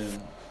something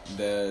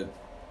that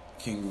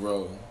can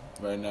grow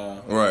right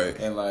now. Right.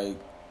 And like,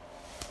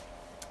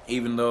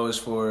 even though it's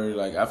for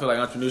like, I feel like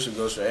entrepreneurship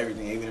goes for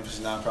everything, even if it's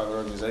a nonprofit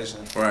organization.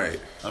 Right.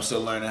 I'm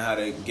still learning how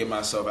to get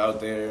myself out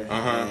there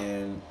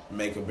and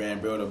make a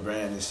brand, build a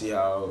brand, and see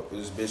how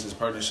this business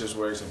partnerships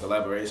works and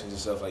collaborations and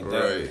stuff like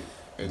that. Right.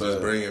 And just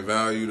bringing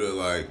value to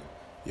like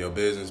your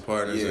business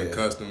partners and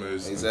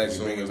customers.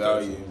 Exactly.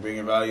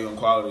 Bringing value and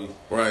quality.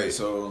 Right.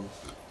 So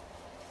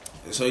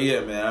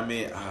yeah, man. I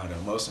mean,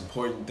 the most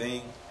important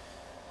thing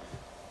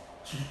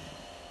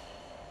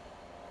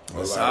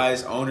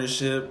besides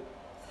ownership.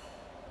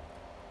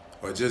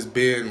 Or just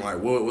being like,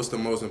 what's the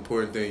most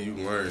important thing you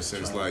learned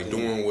since like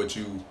doing what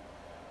you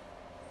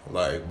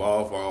like,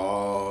 ball for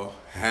all,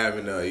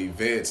 having the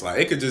events? Like,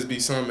 it could just be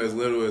something as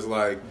little as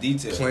like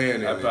detail,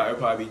 planning. It'd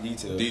probably be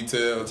detail.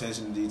 Detail.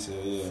 Attention to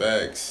detail. Yeah.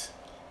 Facts.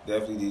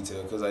 Definitely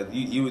detail. Because like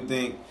you would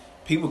think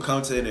people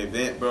come to an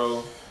event,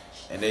 bro,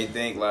 and they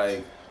think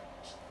like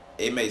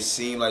it may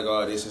seem like,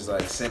 oh, this is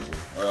like simple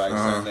or like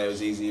something that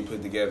was easy to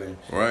put together.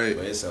 Right.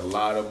 But it's a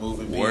lot of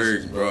moving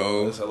pieces,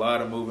 bro. It's a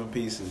lot of moving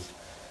pieces.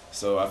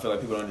 So I feel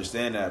like people don't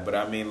understand that, but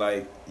I mean,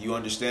 like, you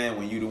understand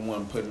when you the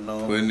one putting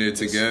it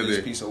together.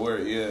 This piece of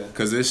work, yeah.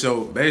 Cause it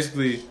show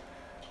basically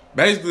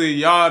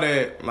y'all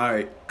that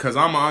like, cause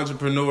I'm an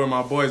entrepreneur,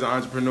 my boy's an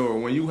entrepreneur.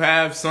 When you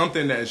have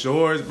something that's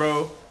yours,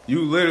 bro,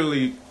 you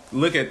literally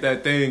look at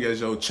that thing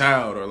as your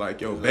child or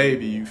like your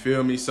baby. You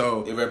feel me?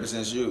 So it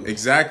represents you.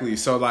 Exactly.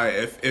 So like,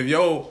 if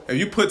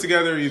you put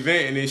together an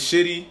event and it's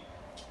shitty,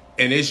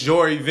 and it's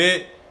your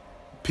event,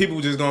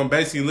 people just gonna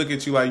basically look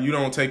at you like you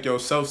don't take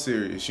yourself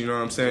serious. You know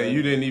what I'm saying? Yeah.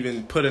 You didn't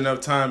even put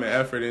enough time and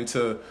effort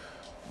into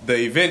the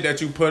event that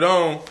you put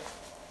on,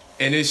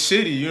 and it's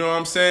shitty. You know what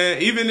I'm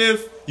saying? Even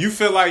if you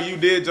feel like you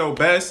did your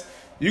best,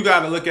 you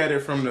got to look at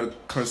it from the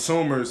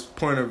consumer's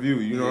point of view.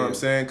 You know what I'm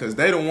saying? Because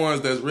they the ones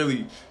that's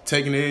really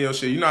taking in your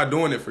shit. You're not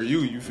doing it for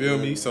you. You feel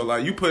me? So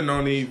like, you putting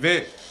on the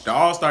event, the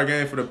All-Star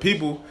game for the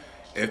people.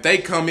 If they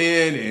come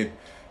in and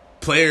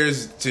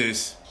players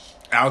just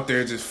out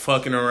there just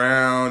fucking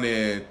around,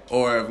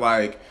 or if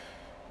like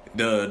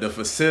the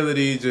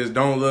facility just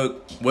don't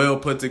look well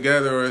put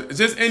together, or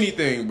just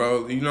anything,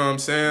 bro, you know what I'm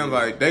saying?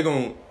 Like, they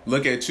gonna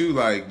look at you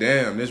like,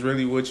 damn, this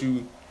really what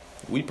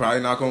we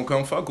probably not gonna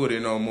come fuck with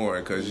it no more,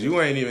 because you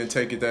ain't even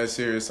take it that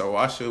serious, so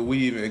why should we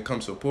even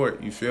come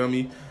support? You feel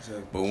me?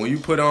 Exactly. But when you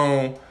put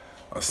on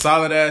a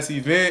solid ass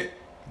event,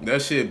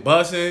 that shit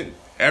busting,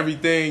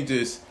 everything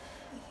just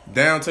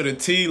down to the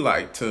T,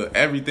 like to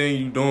everything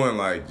you doing,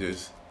 like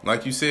just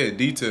like you said,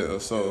 detail.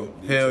 So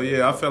hell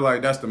yeah, I feel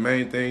like that's the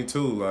main thing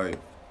too, like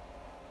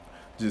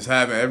just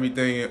having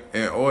everything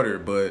in order.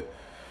 But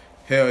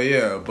hell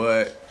yeah,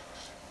 but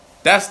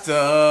that's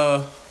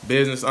the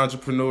business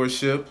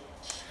entrepreneurship.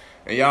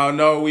 And y'all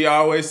know we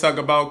always talk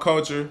about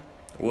culture.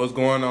 What's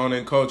going on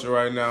in culture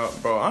right now,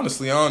 bro?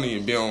 Honestly, I don't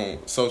even be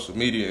on social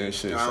media and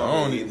shit. I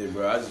don't either,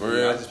 bro.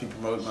 I just be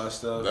promoting my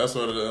stuff. That's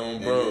what it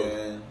is, bro.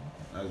 And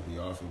I just be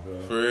off it, bro.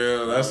 For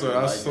real, that's what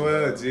I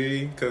swear,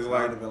 G. Cause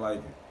I don't even like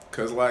it.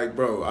 Cause like,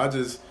 bro, I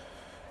just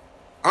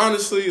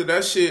honestly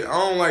that shit. I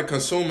don't like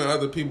consuming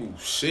other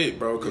people's shit,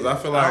 bro. Cause I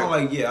feel like I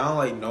don't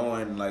like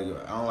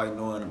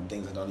knowing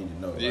things I don't need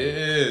to know. Like,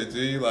 yeah,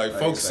 G. Like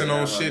focusing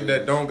on shit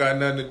that don't got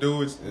nothing to do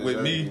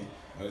with me.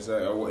 It's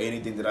like, or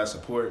anything that I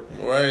support,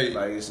 right?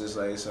 Like it's just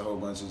like it's a whole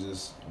bunch of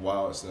just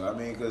wild stuff. I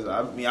mean, cause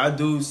I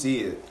do see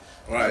it,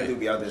 right? I do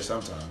be out there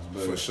sometimes,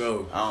 but for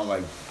sure, I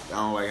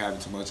don't like having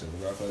too much of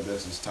it. I feel like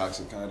that's just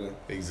toxic, kind of.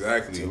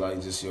 Exactly. To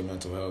like just your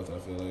mental health. I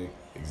feel like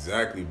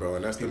exactly, bro,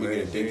 and that's people the main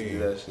get addicted thing.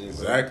 to that shit,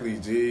 exactly,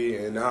 bro. G.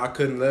 And I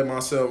couldn't let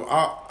myself.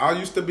 I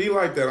used to be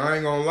like that. I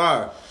ain't gonna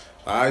lie.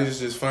 I used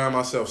to just find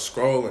myself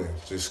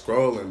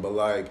scrolling, but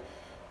like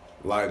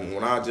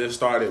when I just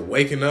started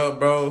waking up,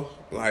 bro.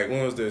 Like,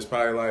 when was this?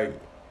 Probably, like,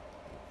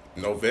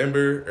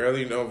 November,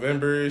 early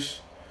November-ish.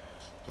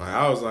 Like,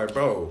 I was like,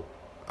 bro,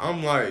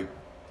 I'm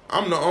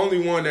the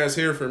only one that's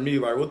here for me.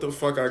 Like, what the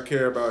fuck I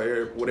care about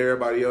what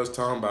everybody else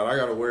talking about? I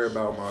got to worry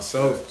about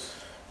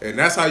myself. And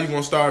that's how you going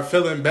to start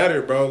feeling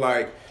better, bro.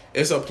 Like,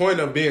 it's a point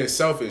of being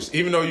selfish.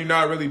 Even though you're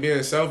not really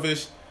being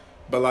selfish,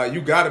 but, like, you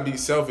got to be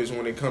selfish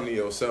when it come to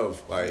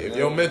yourself. Like, if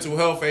your mental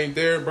health ain't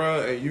there,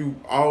 bro, and you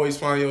always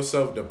find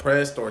yourself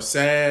depressed or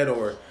sad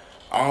or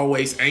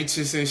always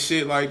anxious and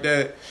shit like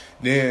that,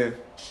 then,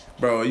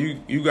 bro,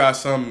 you got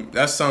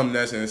that's something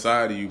that's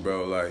inside of you,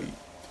 bro. Like,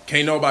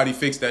 can't nobody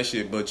fix that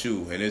shit but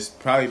you. And it's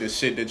probably the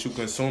shit that you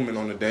consuming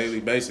on a daily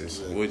basis,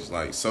 which,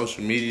 like,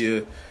 social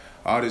media,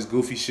 all this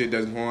goofy shit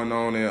that's going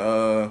on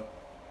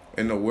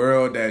in the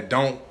world that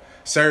don't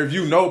serve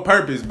you no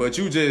purpose, but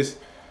you just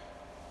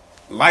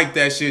like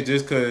that shit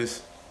just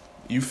because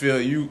you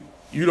feel you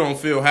don't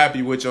feel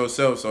happy with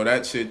yourself, so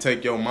that shit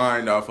take your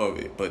mind off of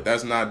it. But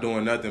that's not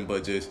doing nothing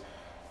but just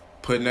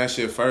putting that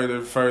shit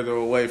further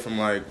away from,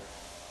 like,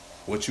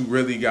 what you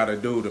really got to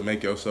do to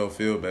make yourself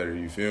feel better,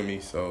 you feel me?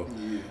 So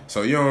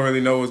so you don't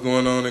really know what's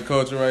going on in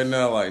culture right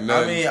now? Like,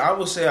 nothing. I mean, I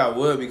would say I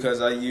would,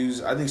 because I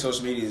think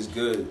social media is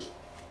good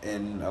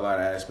in a lot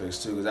of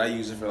aspects, too, because I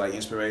use it for, like,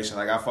 inspiration.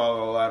 Like, I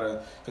follow a lot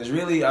of, because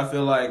really, I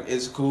feel like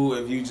it's cool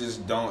if you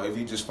just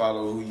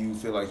follow who you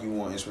feel like you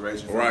want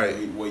inspiration from, right?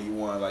 What you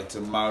want, like, to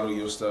model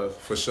your stuff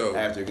for sure.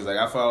 After, because, like,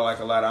 I follow, like,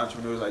 a lot of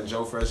entrepreneurs, like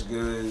Joe Fresh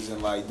Goods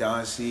and, like,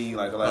 Don C,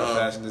 like, a lot of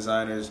fashion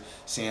designers,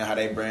 seeing how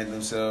they brand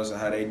themselves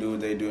and how they do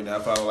what they do. And I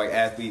follow, like,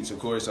 athletes, of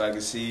course, so I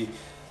can see,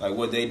 like,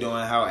 what they doing,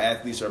 how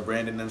athletes are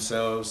branding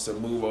themselves to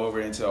move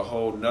over into a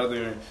whole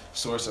nother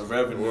source of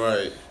revenue.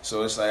 Right.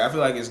 So it's like, I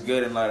feel like it's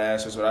good in a lot of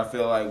aspects, but I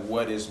feel like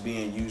what it's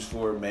being used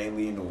for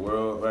mainly in the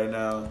world right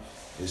now,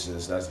 it's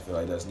just, I feel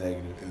like that's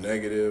negative.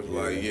 Negative, yeah.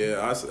 Like, yeah.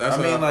 That's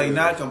I mean, like,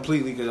 not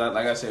completely, because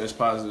like I said, it's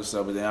positive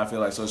stuff, but then I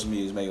feel like social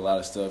media is making a lot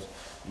of stuff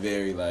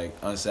very, like,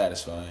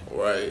 unsatisfying.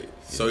 Right. Yeah.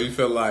 So you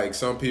feel like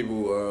some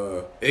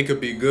people, it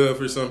could be good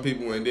for some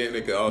people, and then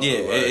it could also,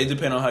 it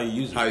depends on how you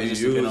use it. How you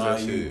use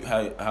it.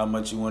 How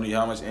much you want to,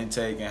 how much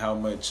intake, and how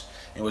much,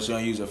 and what you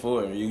gonna use it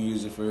for. You can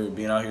use it for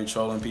being out here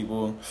trolling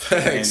people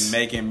and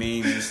making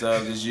memes and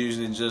stuff. Just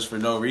using it just for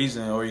no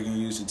reason, or you can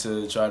use it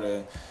to try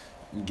to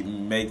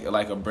make,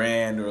 like, a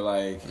brand, or,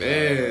 like,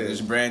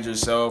 just brand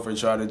yourself, or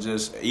try to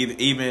just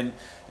even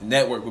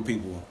network with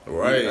people.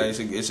 Right. Like,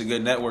 it's a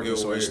good networking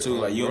source too.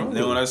 Like, you don't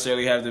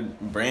necessarily have to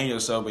brand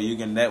yourself, but you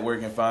can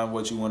network and find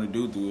what you want to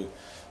do through it.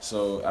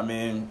 So, I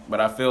mean, but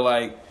I feel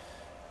like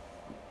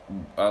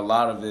a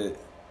lot of it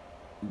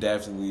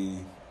definitely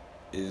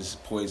is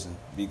poison,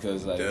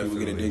 because, like, people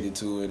get addicted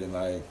to it, and,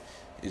 like,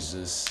 it's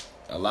just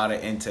a lot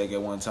of intake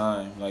at one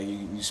time. Like,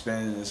 you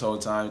spend this whole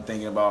time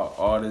thinking about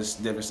all this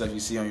different stuff you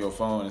see on your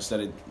phone,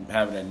 instead of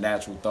having a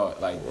natural thought,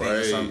 like,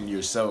 thinking something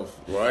yourself.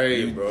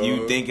 Right, bro.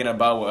 You thinking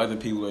about what other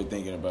people are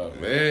thinking about.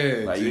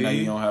 Man, like,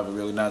 you don't have a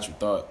really natural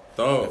thought.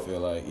 I feel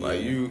like,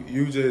 like,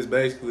 you just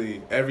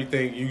basically,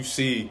 everything you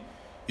see,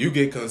 you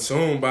get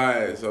consumed by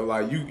it. So,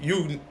 like,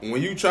 you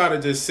when you try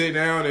to just sit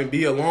down and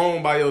be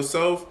alone by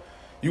yourself,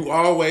 you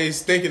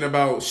always thinking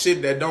about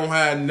shit that don't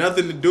have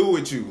nothing to do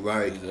with you.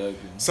 Like,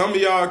 some of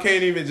y'all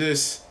can't even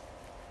just,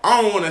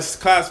 I don't want to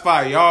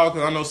classify y'all,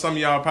 because I know some of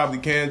y'all probably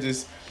can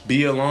just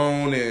be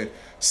alone and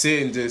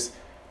sit and just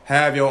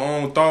have your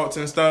own thoughts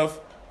and stuff.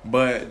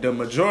 But the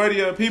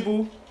majority of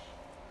people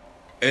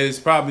is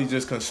probably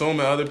just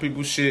consuming other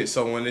people's shit.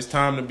 So when it's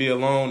time to be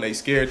alone, they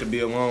scared to be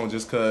alone,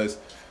 just because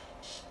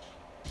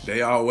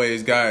they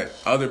always got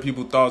other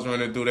people's thoughts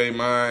running through their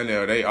mind,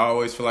 or they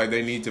always feel like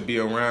they need to be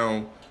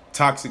around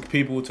toxic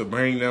people to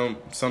bring them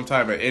some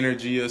type of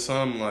energy or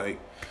something. Like,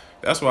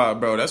 That's why,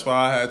 bro. That's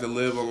why I had to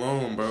live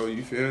alone, bro.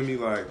 You feel me?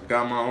 Like,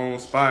 got my own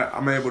spot.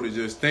 I'm able to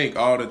just think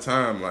all the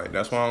time. Like,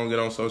 that's why I don't get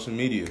on social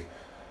media.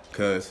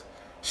 Cause,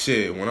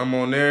 shit, when I'm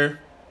on there,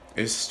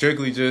 it's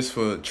strictly just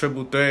for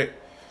triple threat,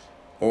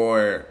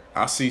 or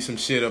I see some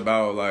shit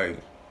about like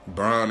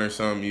Bron or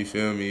something. You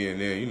feel me?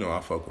 And then I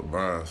fuck with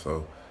Bron,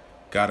 so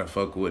gotta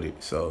fuck with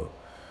it. So,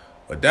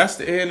 but that's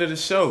the end of the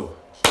show.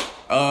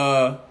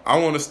 I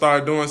want to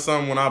start doing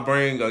something when I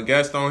bring a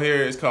guest on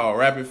here. It's called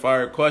Rapid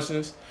Fire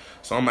Questions.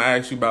 So I'm going to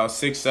ask you about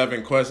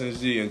 6-7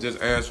 questions, G, and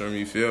just answer them,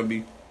 you feel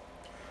me?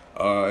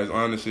 As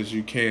honest as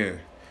you can.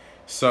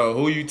 So,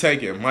 who you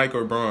taking, Mike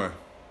or Bron?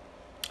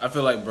 I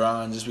feel like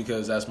Bron, just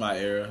because that's my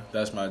era.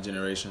 That's my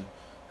generation.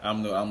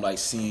 I'm like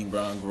seeing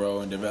Bron grow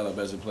and develop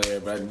as a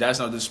player. But that's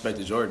no disrespect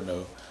to Jordan,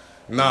 though.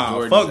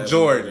 Nah, fuck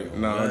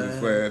Jordan. No, I'm just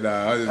playing.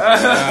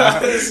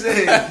 I'm just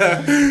saying.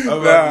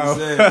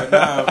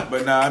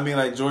 But I mean,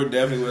 like, Jordan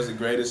definitely was the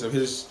greatest of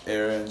his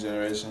era and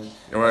generation.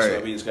 Right.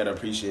 So we just gotta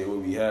appreciate what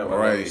we have.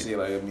 Right. See,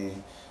 like, I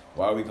mean,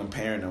 why are we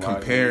comparing them? Why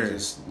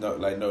just no,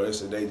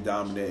 they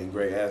dominant and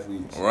great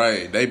athletes.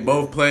 Right. They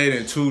both played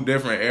in 2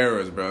 different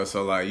eras, bro.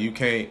 So like, you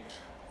can't,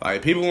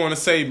 like, people want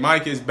to say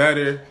Mike is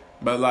better.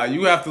 But, like,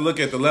 you have to look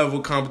at the level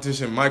of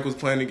competition Mike was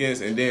playing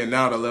against and then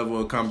now the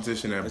level of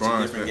competition that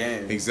Bron. It's a different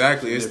game.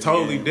 Exactly. It's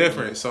totally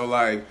different. So,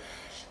 like,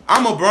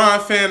 I'm a Bron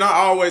fan. I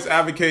always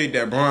advocate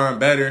that Bron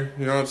better.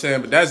 You know what I'm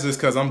saying? But that's just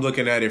because I'm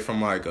looking at it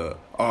from, like, a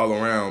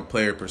all-around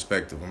player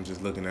perspective. I'm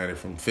just looking at it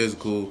from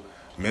physical,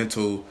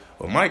 mental.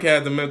 But Mike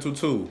had the mental,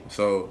 too.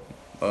 So,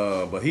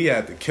 but he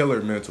had the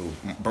killer mental.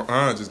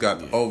 Bron just got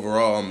the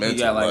overall mental. He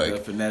got like the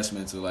finesse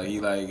mental. Like he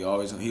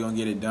always he gonna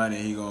get it done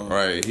and he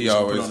gonna He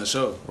always put on the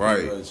show.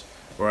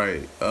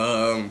 Right.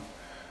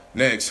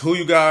 Next, who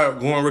you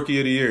got going Rookie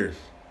of the Year?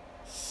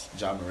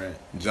 Ja Morant.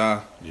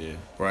 Ja. Yeah.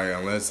 Right.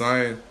 Unless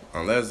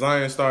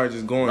Zion started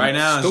just going right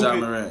now, stupid. It's Ja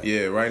Morant.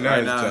 Yeah. Right now,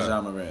 it's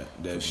Ja Morant.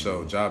 For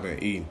sure. Ja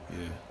been eating.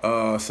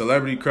 Yeah.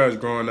 Celebrity crush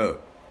growing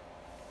up.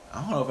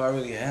 I don't know if I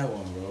really had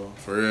one, bro.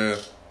 For real.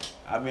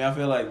 I mean, I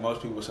feel like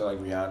most people say like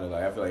Rihanna.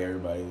 Like I feel like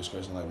everybody was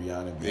crushing like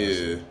Rihanna.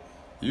 Beyonce. Yeah.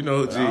 You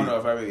know, G. I don't know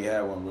if I really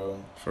had one,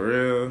 bro. For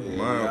real. Yeah,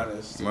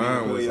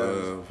 mine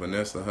was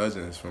Vanessa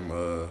Hudgens from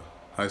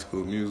High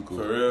School Musical.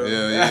 For real?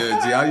 Yeah.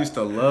 G, I used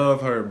to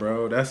love her,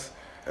 bro. That's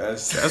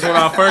when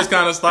I first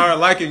kind of started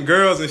liking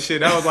girls and shit.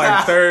 That was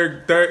like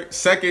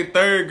second,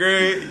 third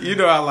grade. You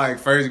know how like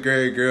first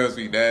grade girls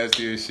be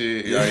nasty and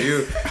shit. Like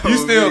you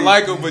still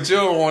like them, but you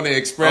don't want to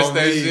express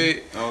that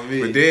shit. On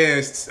me. But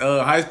then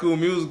High School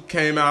Musical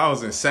came out. I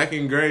was in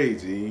second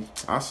grade, G.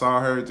 I saw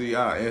her, G.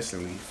 I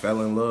instantly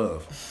fell in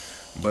love.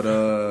 But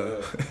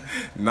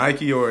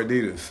Nike or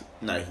Adidas?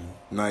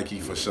 Nike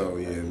for sure.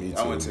 Yeah, me too.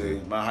 I went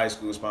to my high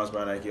school sponsored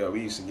by Nike.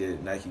 We used to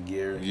get Nike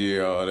gear.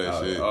 Yeah, all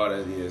that shit. All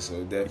that, yeah.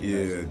 So definitely.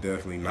 Yeah, Nike.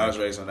 definitely. Nike. I was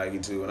raised on Nike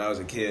too. When I was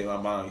a kid, my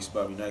mom used to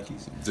buy me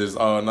Nikes. Just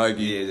all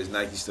Nike. Yeah, just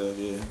Nike stuff.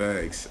 Yeah.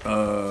 Facts.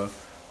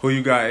 Who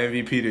you got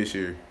MVP this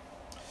year?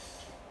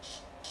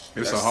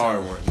 It's a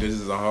hard one. This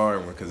is a hard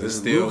one because it's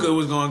still. Luka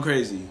was going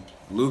crazy.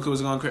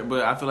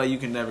 But I feel like you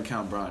can never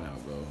count Bron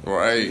out, bro.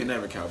 Right. You can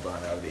never count Bron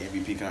out of the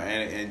MVP count,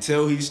 and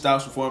until he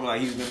stops performing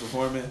like he's been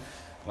performing,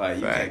 like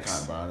you can't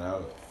count Bron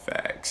out.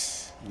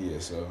 Facts. Yeah,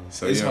 so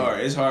it's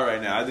hard. It's hard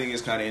right now. I think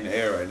it's kind of in the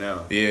air right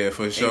now. Yeah,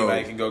 for sure.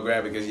 Anybody can go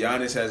grab it because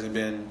Giannis hasn't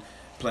been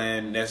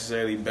playing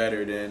necessarily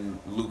better than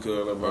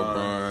Luka or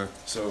LeBron.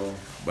 So,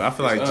 but I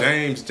feel like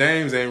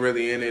James ain't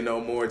really in it no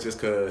more just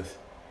because.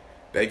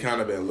 They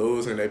kind of been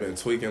losing. They've been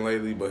tweaking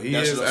lately, but he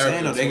is. That's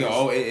what I'm saying.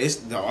 It's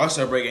the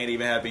All-Star break ain't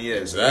even happened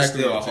yet. So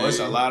exactly. It's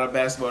a lot of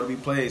basketball to be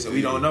played. So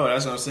we don't know.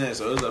 That's what I'm saying.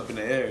 So it's up in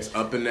the air. It's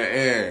up in the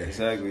air.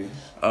 Exactly.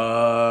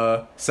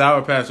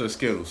 Sour Patch or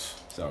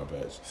Skittles? Sour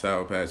Patch.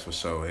 Sour Patch for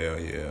sure. Hell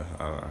yeah.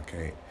 I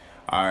can't.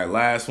 All right,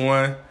 last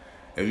one.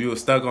 If you were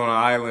stuck on an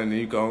island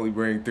and you could only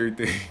bring 3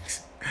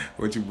 things,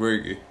 what you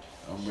bringing?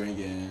 I'm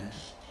bringing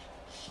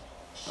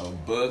a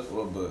book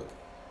or a book.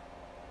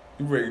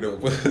 You bring a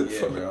book?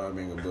 Yeah, bro. I'm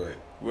bringing a book.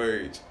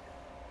 Word.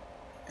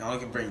 I only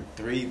can bring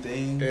 3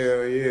 things.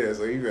 Hell yeah!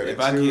 So you gotta if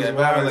I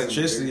have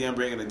electricity, I'm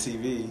bringing a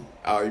TV.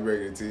 Oh, you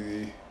bringing a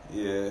TV?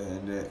 Yeah,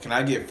 and then can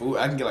I get food?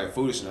 I can get like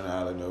food on the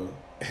island though.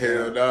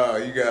 Hell no,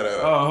 you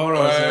gotta. Oh, hold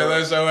on.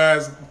 Let your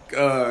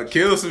ass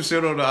kill some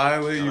shit on the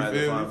island. You feel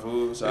me? Find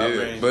food, so I'll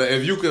bring. But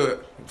if you could,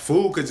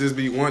 food could just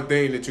be one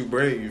thing that you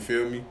bring. You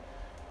feel me?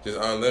 Just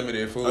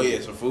unlimited food. Oh yeah,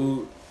 so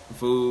food.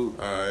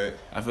 All right.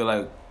 I feel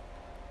like.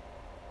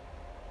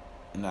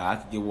 Nah, I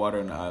could get water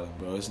on the island,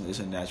 bro. It's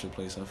a natural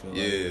place, I feel like.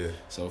 Yeah.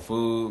 So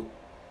food,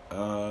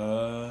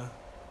 a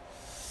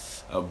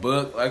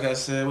book, like I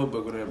said, what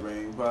book would I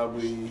bring?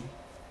 Probably,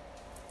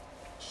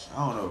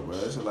 I don't know, bro.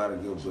 There's a lot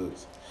of good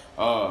books.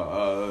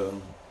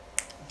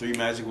 3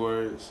 Magic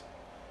Words.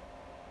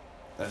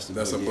 That's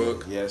a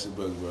book? Yeah, it's a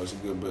book, bro. It's a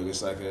good book.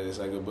 It's like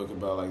a book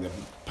about like the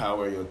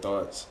power of your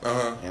thoughts.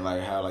 And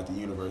like how like the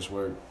universe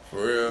works.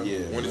 For real?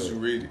 Yeah. When did you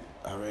read it?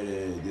 I read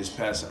it this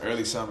past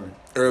early summer.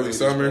 Early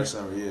summer? This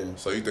past summer, yeah.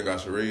 So you think I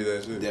should read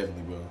that shit?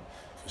 Definitely, bro.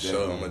 For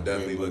sure, I'm gonna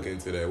definitely look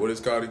into that. What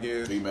is it called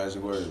again? 3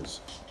 Magic Words.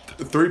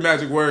 3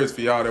 Magic Words for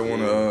y'all that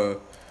wanna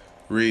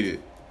Read it.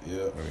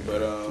 Yeah.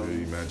 But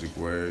 3 magic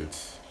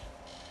words.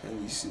 let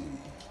me see.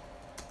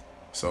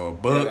 So a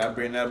book. Yeah, I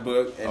bring that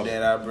book, and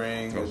then I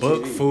bring a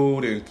book, TV.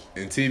 food, and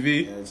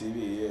TV. Yeah,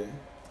 TV. Yeah.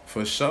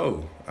 For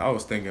sure. I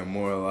was thinking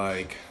more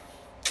like,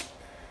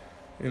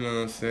 you know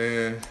what I'm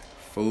saying?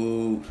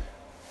 Food.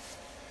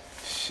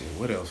 Shit,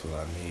 what else would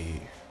I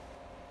need?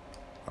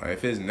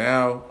 If it's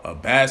now a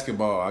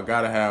basketball, I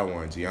gotta have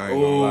one, G. I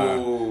ain't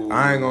gonna lie.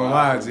 I ain't gonna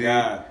lie, G.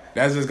 God.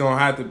 That's just gonna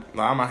have to.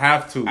 Like, I'm gonna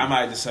have to. I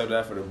might just have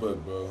that for the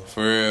book, bro.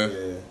 For real.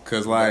 Yeah.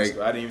 Cause like,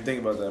 I didn't even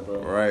think about that,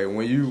 bro. Right.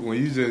 When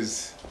you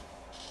just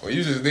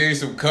need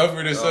some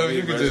comfort or something,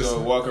 you can just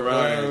go walk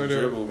around and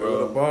dribble,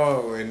 bro. The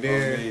ball, and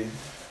then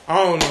I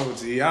don't know,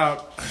 G.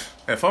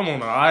 If I'm on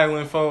an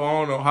island, I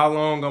don't know how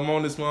long I'm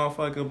on this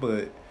motherfucker,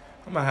 but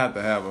I'm gonna have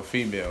to have a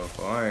female.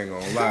 I ain't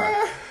gonna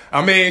lie.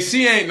 I mean,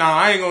 she ain't.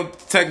 I ain't gonna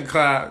technically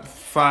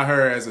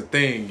her as a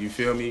thing. You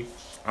feel me?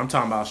 I'm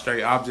talking about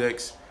straight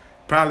objects.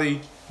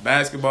 Probably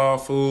basketball,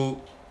 food,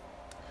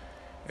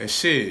 and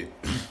shit.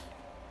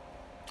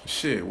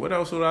 Shit. What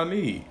else would I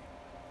need?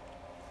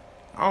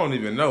 I don't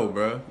even know,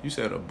 bro. You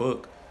said a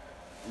book.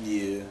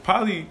 Yeah.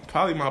 Probably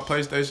my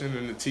PlayStation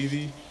and the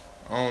TV.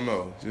 I don't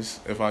know.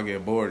 Just if I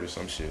get bored or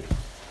some shit.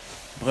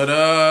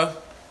 But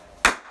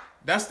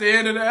that's the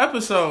end of the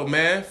episode,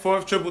 man.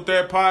 4th Triple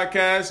Threat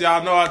Podcast.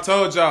 Y'all know I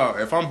told y'all,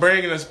 if I'm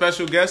bringing a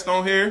special guest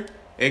on here,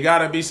 it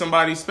gotta be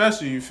somebody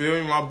special, you feel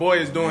me? My boy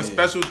is doing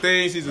special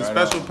things. He's a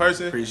special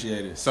person.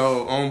 Appreciate it.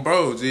 So,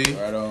 bro, G.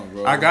 Right on,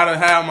 bro. I gotta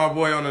have my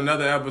boy on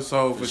another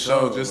episode for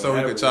sure, just so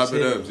we can chop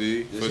it up,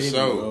 G. For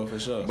sure. For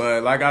sure.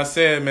 But like I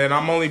said, man,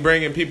 I'm only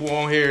bringing people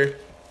on here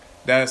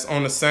that's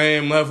on the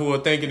same level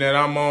of thinking that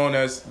I'm on,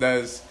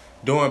 that's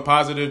doing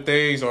positive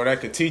things or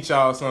that could teach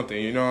y'all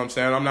something. You know what I'm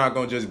saying? I'm not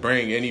gonna just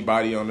bring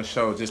anybody on the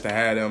show just to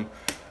have them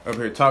up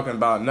here talking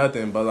about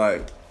nothing. But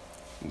like,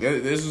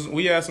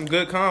 we had some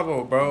good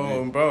convo,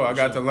 bro. Bro, I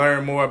got to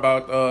learn more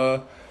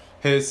about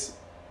his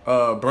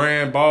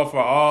brand, Ball for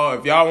All.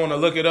 If y'all want to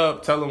look it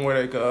up, tell them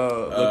where they can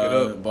look it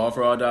up.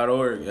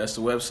 Ballforall.org. That's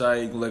the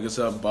website. You can look us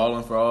up.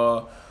 Ballin' for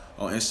All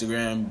on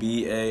Instagram.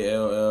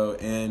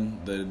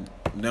 BALLN, the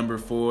number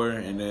 4,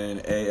 and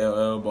then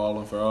ALL.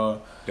 Ballin' for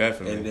All.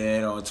 Definitely. And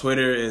then on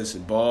Twitter it's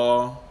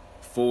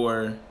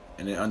ball4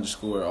 and then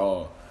underscore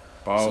all.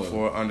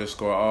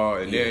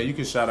 Ball4_all. And then you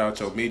can shout out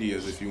your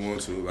medias if you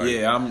want to. Like,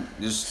 yeah, I'm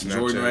just Snapchat,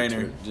 Jordan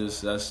Rayner.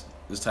 Twitter.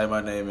 Just type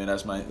my name in.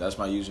 That's my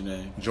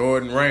username.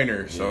 Jordan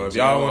Rayner. So if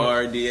y'all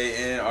want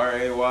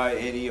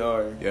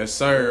RDANRAYNER. Yes,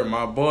 sir.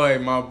 My boy.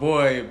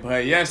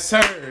 But yes,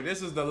 sir.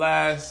 This is the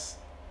last.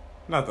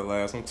 Not the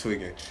last. I'm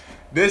tweaking.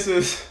 This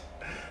is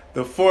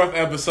the 4th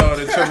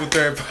episode of Triple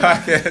Threat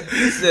Podcast.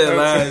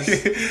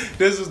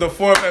 This is the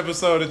 4th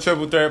episode of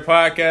Triple Threat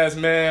Podcast,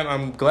 man.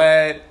 I'm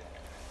glad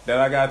that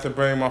I got to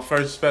bring my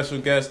first special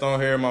guest on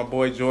here, my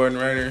boy Jordan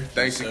Rayner.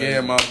 Thanks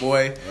again, my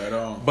boy. Right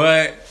on.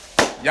 But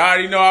y'all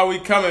already know how we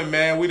coming,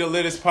 man. We the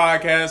littest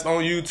podcast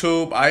on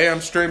YouTube. I am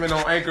streaming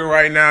on Anchor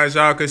right now, as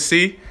y'all can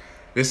see.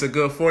 It's a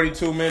good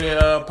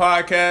 42-minute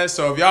podcast.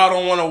 So if y'all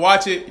don't want to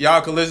watch it,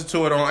 y'all can listen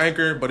to it on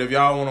Anchor. But if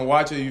y'all want to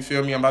watch it, you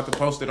feel me? I'm about to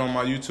post it on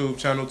my YouTube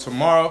channel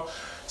tomorrow.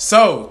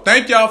 So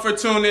thank y'all for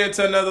tuning in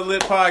to another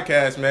lit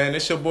podcast, man.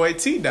 It's your boy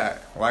T-Dot.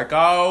 Like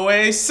I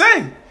always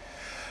say,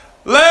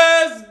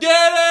 let's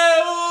get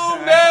it,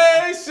 Hoop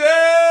Nation!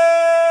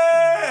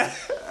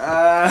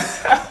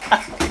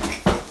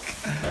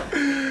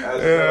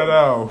 Yeah,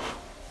 no.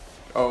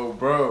 Oh,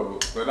 bro.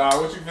 But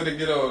what you finna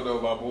get on,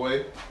 though, my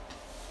boy?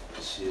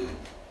 Shit.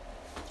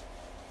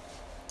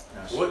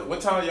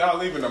 What time y'all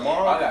leaving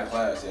tomorrow? I got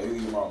class. Yeah, we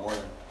leave tomorrow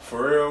morning.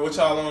 For real? What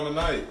y'all on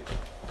tonight?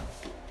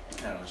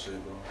 I don't shit,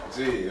 bro.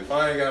 G, if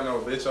I ain't got no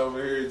bitch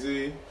over here,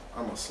 G,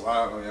 I'ma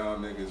slide on y'all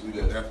niggas. We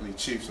can definitely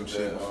cheap some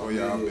shit before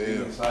y'all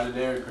bed. Slide to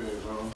their crib, bro.